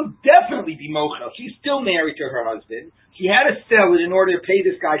 She will definitely be mochel. She's still married to her husband. She had to sell it in order to pay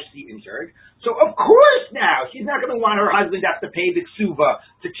this guy she injured. So of course now she's not going to want her husband to have to pay the ksuva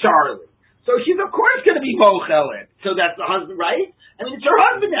to Charlie. So she's of course going to be mochel it. So that's the husband, right? I mean, it's her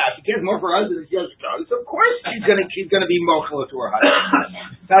husband now. She cares more for her husband than she does for Charlie. So of course she's going to be mochel to her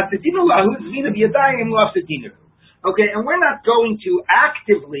husband. Okay, and we're not going to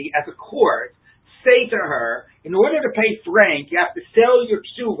actively as a court say to her, in order to pay Frank, you have to sell your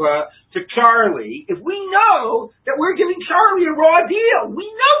ksuva to Charlie. If we know that we're giving Charlie a raw deal, we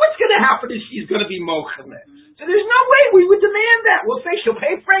know what's going to happen is she's going to be mochamet. So there's no way we would demand that. We'll say she'll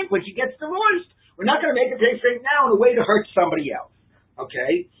pay Frank when she gets divorced. We're not going to make her pay Frank now in a way to hurt somebody else.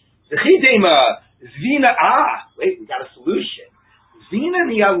 Okay? Wait, we got a solution.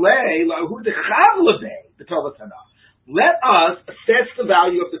 Let us assess the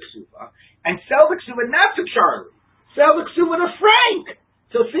value of the ksuva and sell the ksuva not to Charlie. Sell the ksuva to Frank.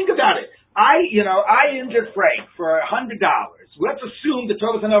 So think about it. I injured Frank for $100. Let's assume the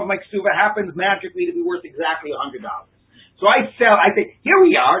total of my ksuva happens magically to be worth exactly $100. So I say, here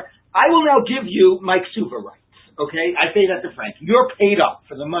we are. I will now give you my ksuva rights. Okay? I say that to Frank. You're paid up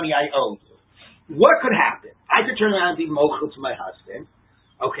for the money I owe you. What could happen? I could turn around and be mochel to my husband.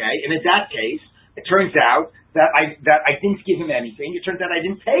 Okay? And in that case, it turns out that I didn't give him anything. It turns out I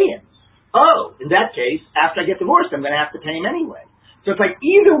didn't pay him. Oh, in that case, after I get divorced, I'm going to have to pay him anyway. So it's like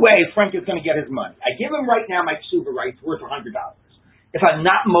either way, Frank is going to get his money. I give him right now my ksuva rights worth $100. If I'm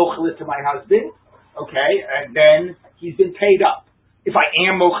not mochelit to my husband, okay, then he's been paid up. If I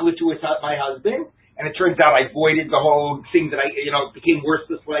am mochelit to my husband, and it turns out I voided the whole thing that became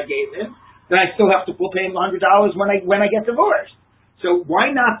worthless what I gave him, then I still have to pay him $100 when I get divorced. So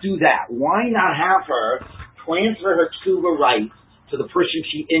why not do that? Why not have her transfer her ksuva rights to the person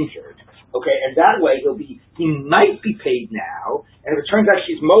she injured? Okay, and that way he might be paid now, and if it turns out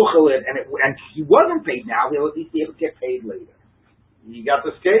she's mochelit and he wasn't paid now, he'll at least be able to get paid later. You got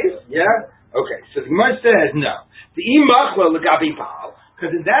this case? Yeah? Okay, so the Gemara says no. The imachlo legabi baal,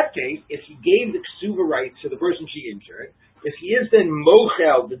 because in that case, if he gave the ksuva rights to the person she injured, if he is then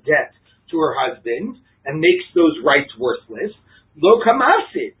mochel the debt to her husband and makes those rights worthless, lo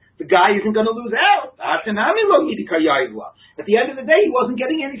kamasid. The guy isn't going to lose out. At the end of the day, he wasn't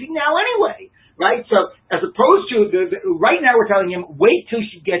getting anything now anyway, right? So as opposed to, right now we're telling him, wait till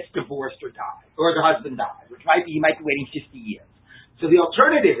she gets divorced or dies, or the husband dies, which he might be waiting 50 years. So the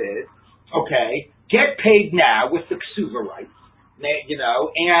alternative is, okay, get paid now with the ksuva rights,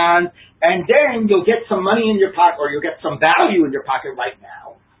 and then you'll get some money in your pocket, or you'll get some value in your pocket right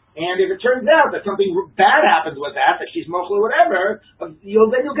now. And if it turns out that something bad happens with that she's mochel or whatever, then you'll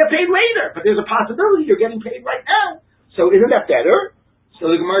get paid later. But there's a possibility you're getting paid right now. So isn't that better?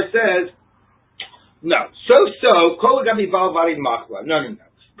 So the Gemara says, no. Kol gabi val varid machla. No.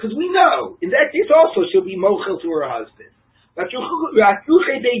 Because we know, in that case also, she'll be mochel to her husband.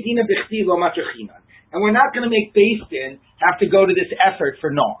 And we're not going to make Beis Din have to go to this effort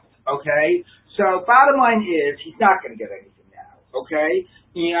for naught. Okay? So bottom line is, he's not going to get anything now. Okay?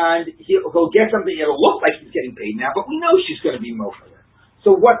 And he'll get something, it'll look like he's getting paid now, but we know she's going to be mochel.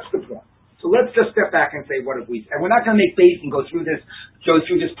 So what's the point? So let's just step back and say, what if we, and we're not going to make Beis Din go through this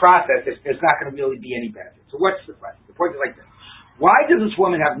process if there's not going to really be any benefit. So what's the question? The point is like this. Why does this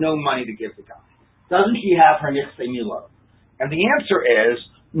woman have no money to give the guy? Doesn't she have her nichsei milov? And the answer is,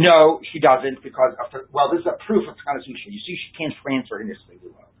 no, she doesn't, because, this is a proof of Tchanas. You see, she can't transfer her nichsei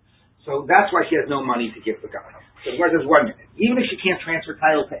milov. So that's why she has no money to give the guy. So where's this 1 minute? Even if she can't transfer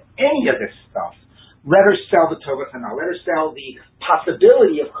title to any of this stuff, let her sell the Torah Tanah. Let her sell the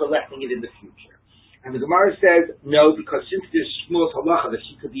possibility of collecting it in the future. And the Gemara says no, because since there's Shmuel's halacha that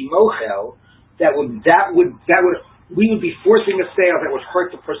she could be mochel, we would be forcing a sale that would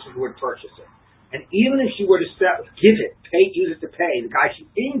hurt the person who would purchase it. And even if she were to use it to pay the guy she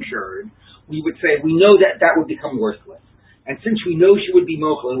injured, we would say we know that would become worthless. And since we know she would be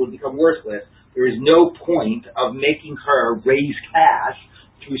mochel and would become worthless, there is no point of making her raise cash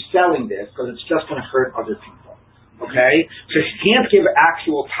through selling this because it's just going to hurt other people. Okay? So she can't give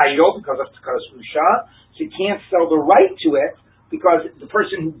actual title because Usha. She can't sell the right to it because the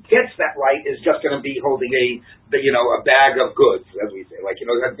person who gets that right is just going to be holding a bag of goods, as we say.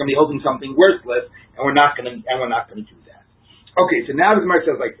 That's going to be holding something worthless, and we're not going to do that. Okay, so now the Gemara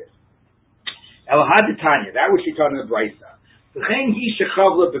says like this. El Hadatanya, that which she taught in the Brisa.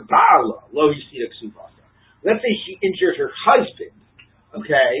 Let's say she injured her husband.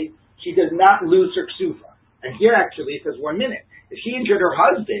 Okay, she does not lose her ksufa. And here actually it says 1 minute. If she injured her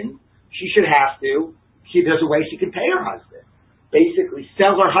husband, she should have to. There's a way she can pay her husband. Basically,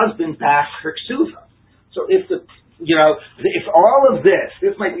 sell her husband back her ksufa. So if if all of this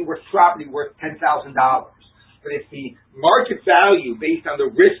might be worth property worth $10,000, but if the market value based on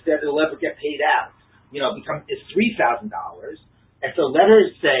the risk that it'll ever get paid out, is $3,000. And so let her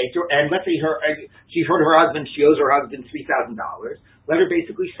say, and let's say she hurt her husband, she owes her husband $3,000. Let her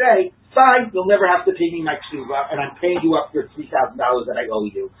basically say, fine, you'll never have to pay me my ksuva, and I'm paying you up your $3,000 that I owe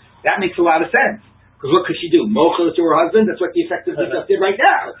you. That makes a lot of sense. Because what could she do? Mochel to her husband? That's what the effective just did right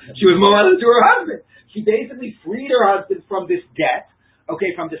now. She was mochel to her husband. She basically freed her husband from this debt,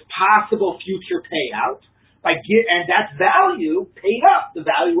 from this possible future payout, and that value paid up the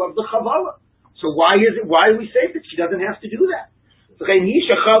value of the chavala. So why do we say that she doesn't have to do that? Why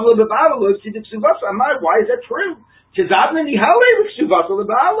is that true? Let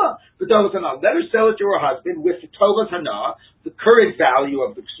her sell it to her husband with the tovas hana, the current value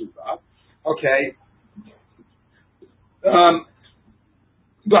of the ksuba. Okay. In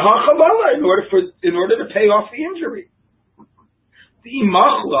order to pay off the injury. The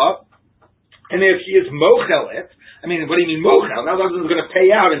machla, and if she is mochelet, what do you mean mochel? Now the husband's going to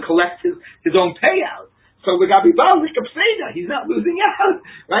pay out and collect his own payout. So the Gabi Balik of Seder, he's not losing out,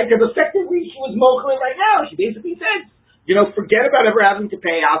 right? Because effectively she was mochelet right now. She basically said, forget about ever having to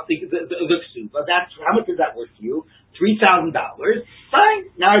pay out the ksuba. That's how much is that worth to you? $3,000. Fine.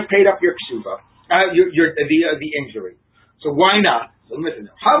 Now I've paid up your ksuba, the injury. So why not? So listen,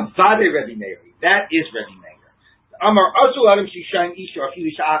 how vade Rabbi Meir? That is Rabbi Meir. Amar asul adam shishaim isha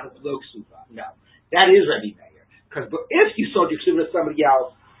afilu sha'achas lo ksuba. No, that is Rabbi Meir. Because if you sold your ksuba to somebody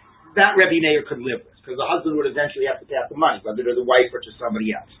else, that Rabbi Meir could live with, because the husband would eventually have to pay out the money, whether to the wife or to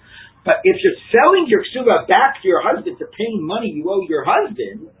somebody else. But if you're selling your ksuba back to your husband to pay money you owe your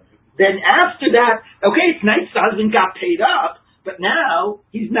husband, then after that, okay, it's nice the husband got paid up, but now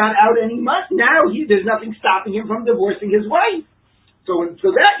he's not out any money. Now there's nothing stopping him from divorcing his wife. So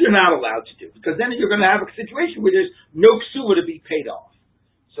that you're not allowed to do, because then you're going to have a situation where there's no ksuba to be paid off.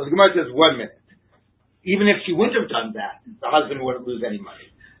 So the Gemara says 1 minute. Even if she wouldn't have done that, the husband wouldn't lose any money.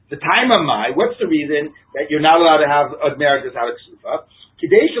 The time of Mai, what's the reason that you're not allowed to have a marriage without a ksuba?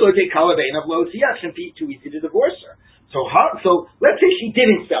 Today she'll take Chovevei of low siyach and be too easy to divorce her. So let's say she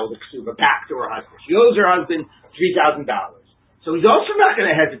didn't sell the ksuba back to her husband. She owes her husband $3,000. So he's also not going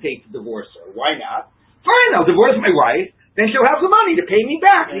to hesitate to divorce her. Why not? Fine, I'll divorce my wife, then she'll have the money to pay me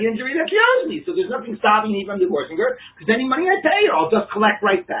back the injury that she owes me. So there's nothing stopping me from divorcing her, because any money I pay her, I'll just collect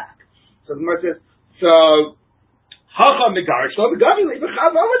right back. So the Gemara says, so the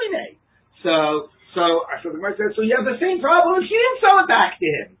Gemara says, so you have the same problem if she didn't sell it back to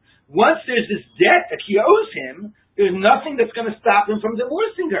him. Once there's this debt that she owes him, there's nothing that's going to stop him from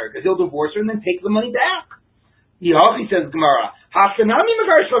divorcing her, because he'll divorce her and then take the money back. He says Gemara,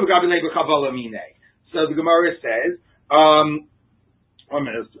 so the Gemara says, I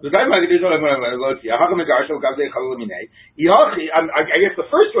guess the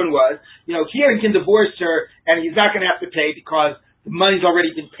first one was, here he can divorce her and he's not going to have to pay because the money's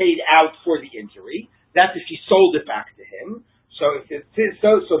already been paid out for the injury. That's if she sold it back to him.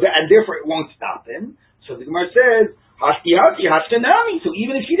 And therefore it won't stop him. So the Gemara says, so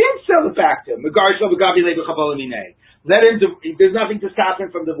even if she didn't sell it back to him, there's nothing to stop him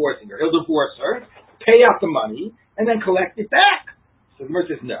from divorcing her. He'll divorce her, pay out the money, and then collect it back. So the Gemara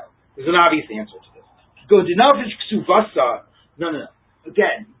says no. There's an obvious answer to this. No.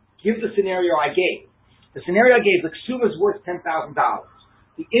 Again, give the scenario I gave. The scenario I gave, the ksuba is worth $10,000.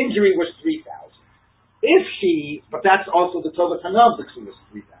 The injury was $3,000. But that's also the Tovah Tanah of the ksuba is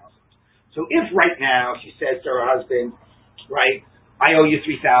 $3,000. So if right now she says to her husband, right, I owe you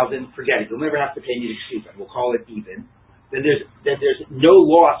 $3,000, forget it, you'll never have to pay me the ksuba, we'll call it even, then there's no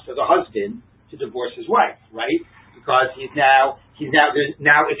loss for the husband to divorce his wife, right? Because now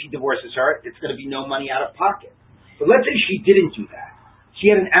if he divorces her, it's going to be no money out of pocket. But let's say she didn't do that. She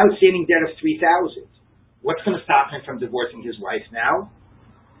had an outstanding debt of $3,000. What's going to stop him from divorcing his wife now?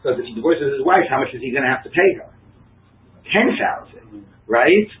 Because if he divorces his wife, how much is he going to have to pay her? $10,000,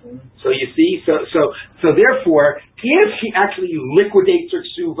 right? So you see, so therefore, if she actually liquidates her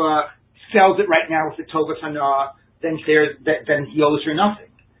ksuva, sells it right now with the tovas hana, then he owes her nothing,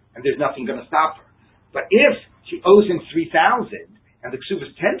 and there's nothing going to stop her. But if she owes him 3,000 and the ksuva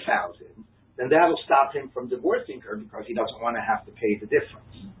is 10,000, then that'll stop him from divorcing her because he doesn't want to have to pay the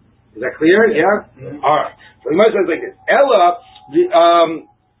difference. Is that clear? Yeah. Mm-hmm. All right. So the Gemara says like this: Ella,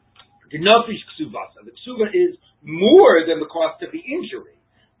 the nafish ksuvasa. The ksuva is more than the cost of the injury.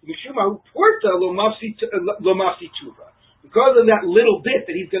 Because of that little bit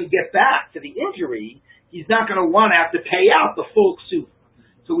that he's going to get back to the injury, he's not going to want to have to pay out the full ksuva.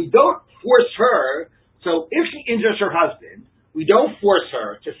 So we don't force her. So if she injures her husband, we don't force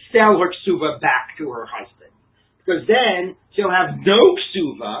her to sell her ksuva back to her husband, because then she'll have no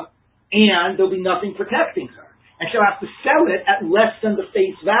ksuva and there'll be nothing protecting her, and she'll have to sell it at less than the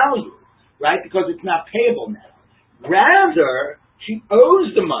face value, right? Because it's not payable now. Rather, she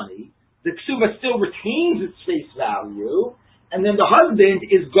owes the money, the ksuva still retains its face value, and then the husband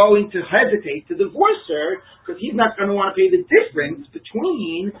is going to hesitate to divorce her because he's not going to want to pay the difference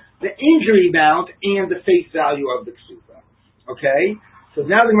between the injury amount and the face value of the ksuva. Okay? So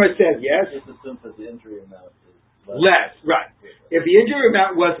now the Gemara says, yes? Just assume that the injury amount is less, right. If the injury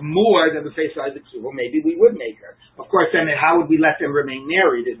amount was more than the face value of the ksuva, maybe we would make her. Of course, then how would we let them remain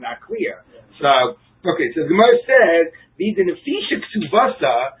married is not clear. Yeah. So the Gemara says, the nefisha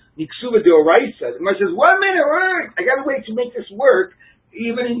ksuvasa, the ksuva deoraisa. The Gemara says, 1 minute, I got to wait to make this work,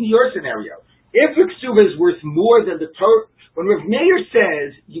 even in your scenario. If the ksuva is worth more than the Torah, when Rav Meir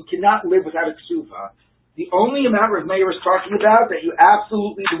says you cannot live without a ksuva, the only amount Rav Meir is talking about that you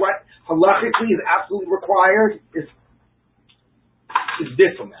absolutely, what halachically is absolutely required is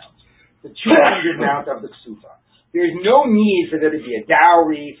this amount, the 200 amount of the ksuva. There is no need for there to be a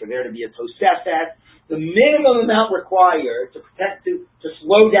dowry, for there to be a tosefet. The minimum amount required to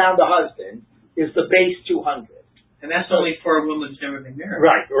slow down the husband is the base 200. And that's only for a woman who's never been married.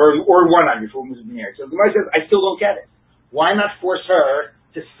 Right, or 100 for a woman who's been married. So the Gemara says, I still don't get it. Why not force her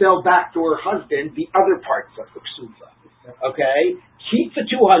to sell back to her husband the other parts of the ksuva? Okay? Keep the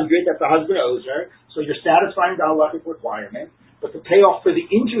 200 that the husband owes her, so you're satisfying the halachic requirement, but to pay off for the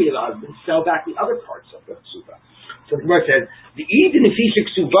injury of the husband, sell back the other parts of the ksuva. So the Gemara says, the even if he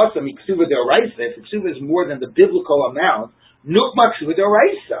ksuvasa mi ksuva deoraisa, if the ksuva is more than the biblical amount, nukma ksuva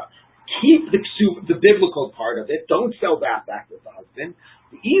deoraisa. Keep the ksuva, the biblical part of it. Don't sell that back to the husband.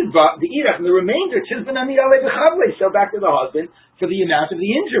 The irach and the remainder, tizban ani alei b'chavle, sell back to the husband for the amount of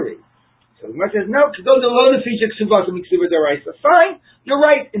the injury. So the Gemara says, no, those alone nefisha ksuvasa mi ksuva deoraisa. Fine, you're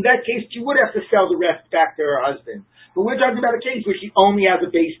right. In that case, she would have to sell the rest back to her husband. But we're talking about a case where she only has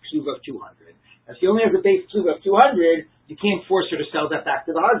a base ksuva of 200. If she only has a base ksuva of 200, you can't force her to sell that back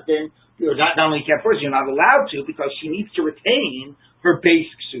to the husband. You're not only can't force her, you're not allowed to, because she needs to retain her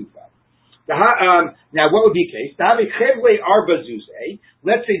base ksuva. Now, what would be the case? Let's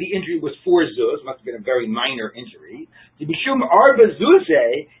say the injury was 4 zuz, must have been a very minor injury. And in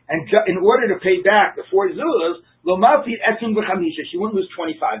order to pay back the 4 zuz, she wouldn't lose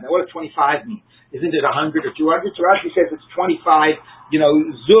 25. Now, what does 25 mean? Isn't it 100 or 200? So Rashi says it's 25,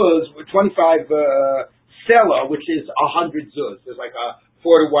 zuz, 25 sela, which is 100 zuz. There's like a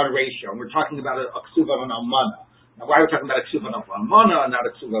 4-to-1 ratio. And we're talking about a ksuva of an almana. Now, why are we talking about a ksuva of an almana, not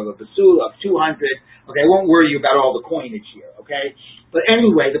a ksuva of a basula of 200? Okay, I won't worry you about all the coinage here, okay? But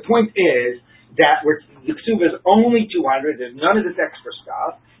anyway, the point is that the ksuva is only 200. There's none of this extra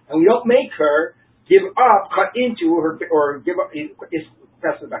stuff. And we don't make her give up, cut into / give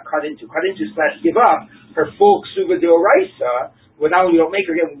up her full ksuva deoraisa. Without, we don't make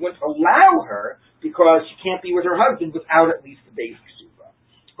her, we wouldn't allow her because she can't be with her husband without at least the base ksuva.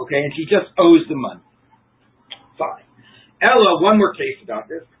 Okay, and she just owes the money. Fine. Ella, one more case about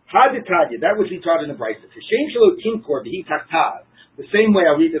this. Haditadya, that was he taught in the Brisa. The same way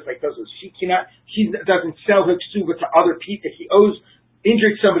I'll read this like this: she doesn't sell her ksuva to other people. She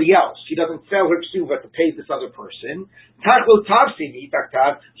injured somebody else. She doesn't sell her ksuva to pay this other person.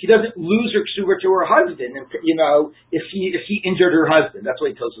 She doesn't lose her ksuva to her husband, and if he injured her husband. That's why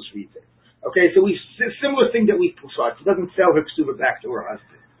he tells us read it. Okay, so similar thing that we saw. She doesn't sell her ksuva back to her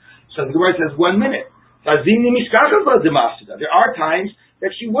husband. So the Gemara says 1 minute. There are times that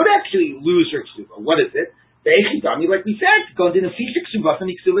she would actually lose her ksuva. What is it? Like we said, if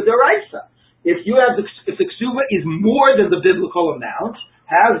the ksuva is more than the biblical amount,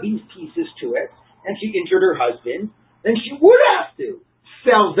 has these pieces to it, and she injured her husband, then she would have to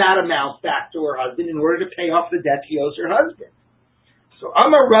sell that amount back to her husband in order to pay off the debt she owes her husband. So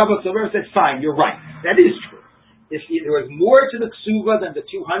Amar Rabba said, fine, you're right. That is true. If there was more to the ksuva than the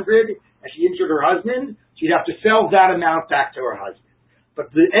 200, and she injured her husband, she'd have to sell that amount back to her husband.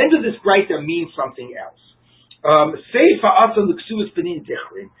 But the end of this Breita means something else.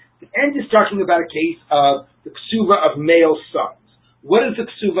 The end is talking about a case of the ksuva of male sons. What is the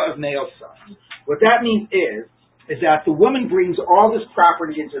ksuva of male sons? What that means is that the woman brings all this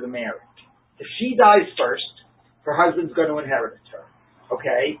property into the marriage. If she dies first, her husband's going to inherit her.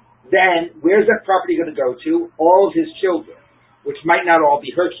 Okay? Then, where's that property going to go to? All of his children, which might not all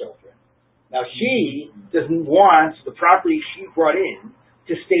be her children. Now, she doesn't want the property she brought in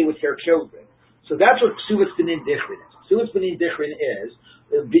to stay with her children. So that's what Ksuvas Benin Dichrin is. Ksuvas Benin Dichrin is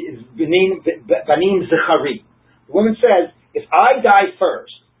Banim Zechari. The woman says, if I die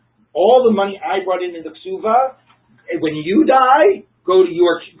first, all the money I brought in the Ksuva, when you die, go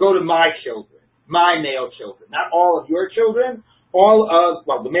to my children, my male children. Not all of your children,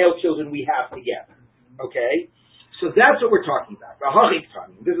 the male children we have together. Okay? So that's what we're talking about.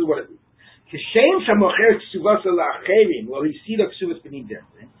 This is what it means.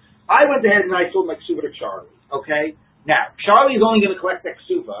 I went ahead and I sold my ksuva to Charlie. Okay? Now, Charlie is only going to collect that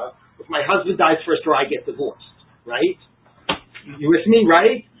ksuva if my husband dies first or I get divorced. Right? You with me,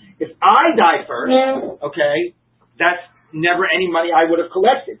 right? If I die first, okay, that's never any money I would have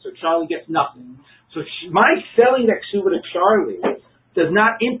collected. So Charlie gets nothing. So my selling that ksuva to Charlie does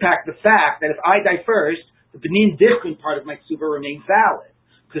not impact the fact that if I die first, the Benin Dichrin part of my ksuva remains valid.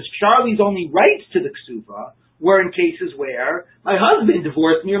 Because Charlie's only rights to the ksuva were in cases where my husband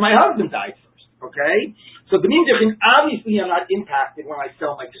divorced me or my husband died first. Okay? So Benin Dichrin obviously are not impacted when I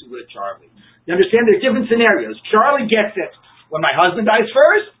sell my ksuva to Charlie. You understand? There are different scenarios. Charlie gets it when my husband dies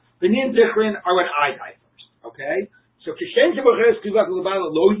first. Benin Dichrin are when I die first. Okay? So Kishen Shemocher Ksuva Global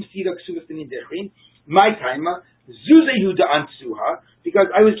Lo Yisida Ksuva Benin Dichrin, my time, Zuzehu da Ansuha,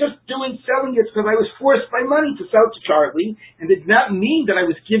 because I was just selling it because I was forced by money to sell to Charlie, and it did not mean that I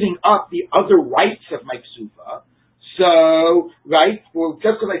was giving up the other rights of my ksuva. So, right, well,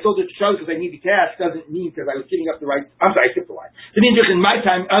 just because I sold it to Charlie because I needed cash doesn't mean because I was giving up the rights. I'm sorry, I skipped the line. It means just in my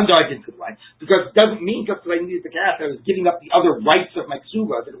time, I didn't skip the line, because it doesn't mean just because I needed the cash I was giving up the other rights of my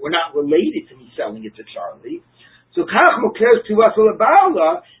ksuva that were not related to me selling it to Charlie. So,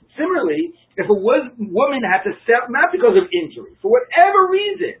 similarly, if a woman had to sell, not because of injury, for whatever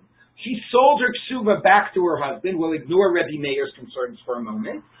reason, she sold her ksuva back to her husband. We'll ignore Rabbi Meir's concerns for a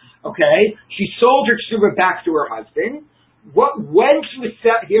moment. Okay? She sold her ksuva back to her husband. When she was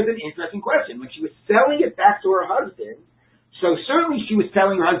here's an interesting question. When she was selling it back to her husband, so certainly she was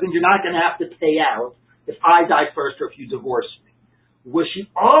telling her husband, you're not going to have to pay out if I die first or if you divorce me. Was she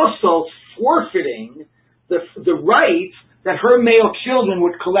also forfeiting the right that her male children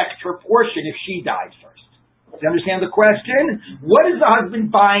would collect her portion if she died first? Do you understand the question? What is the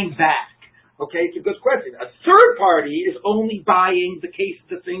husband buying back? Okay, it's a good question. A third party is only buying the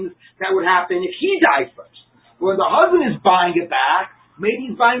things that would happen if he died first. When the husband is buying it back,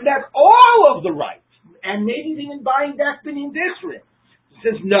 maybe he's buying back all of the rights, and maybe he's even buying back Benin Dichrin. He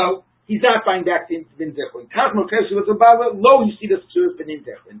says, no, he's not buying back Benin Dichrin.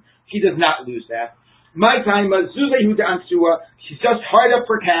 She does not lose that. My time, she's just hard up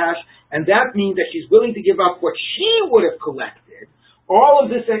for cash, and that means that she's willing to give up what she would have collected. All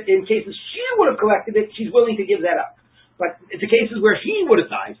of this, in cases she would have collected it, she's willing to give that up. But it's the cases where he would have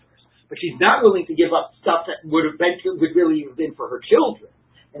died first. But she's not willing to give up stuff that would really have been for her children.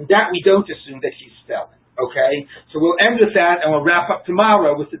 And that we don't assume that she's selling. Okay? So we'll end with that, and we'll wrap up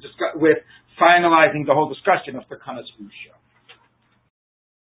tomorrow with finalizing the whole discussion of the Kanas Usha.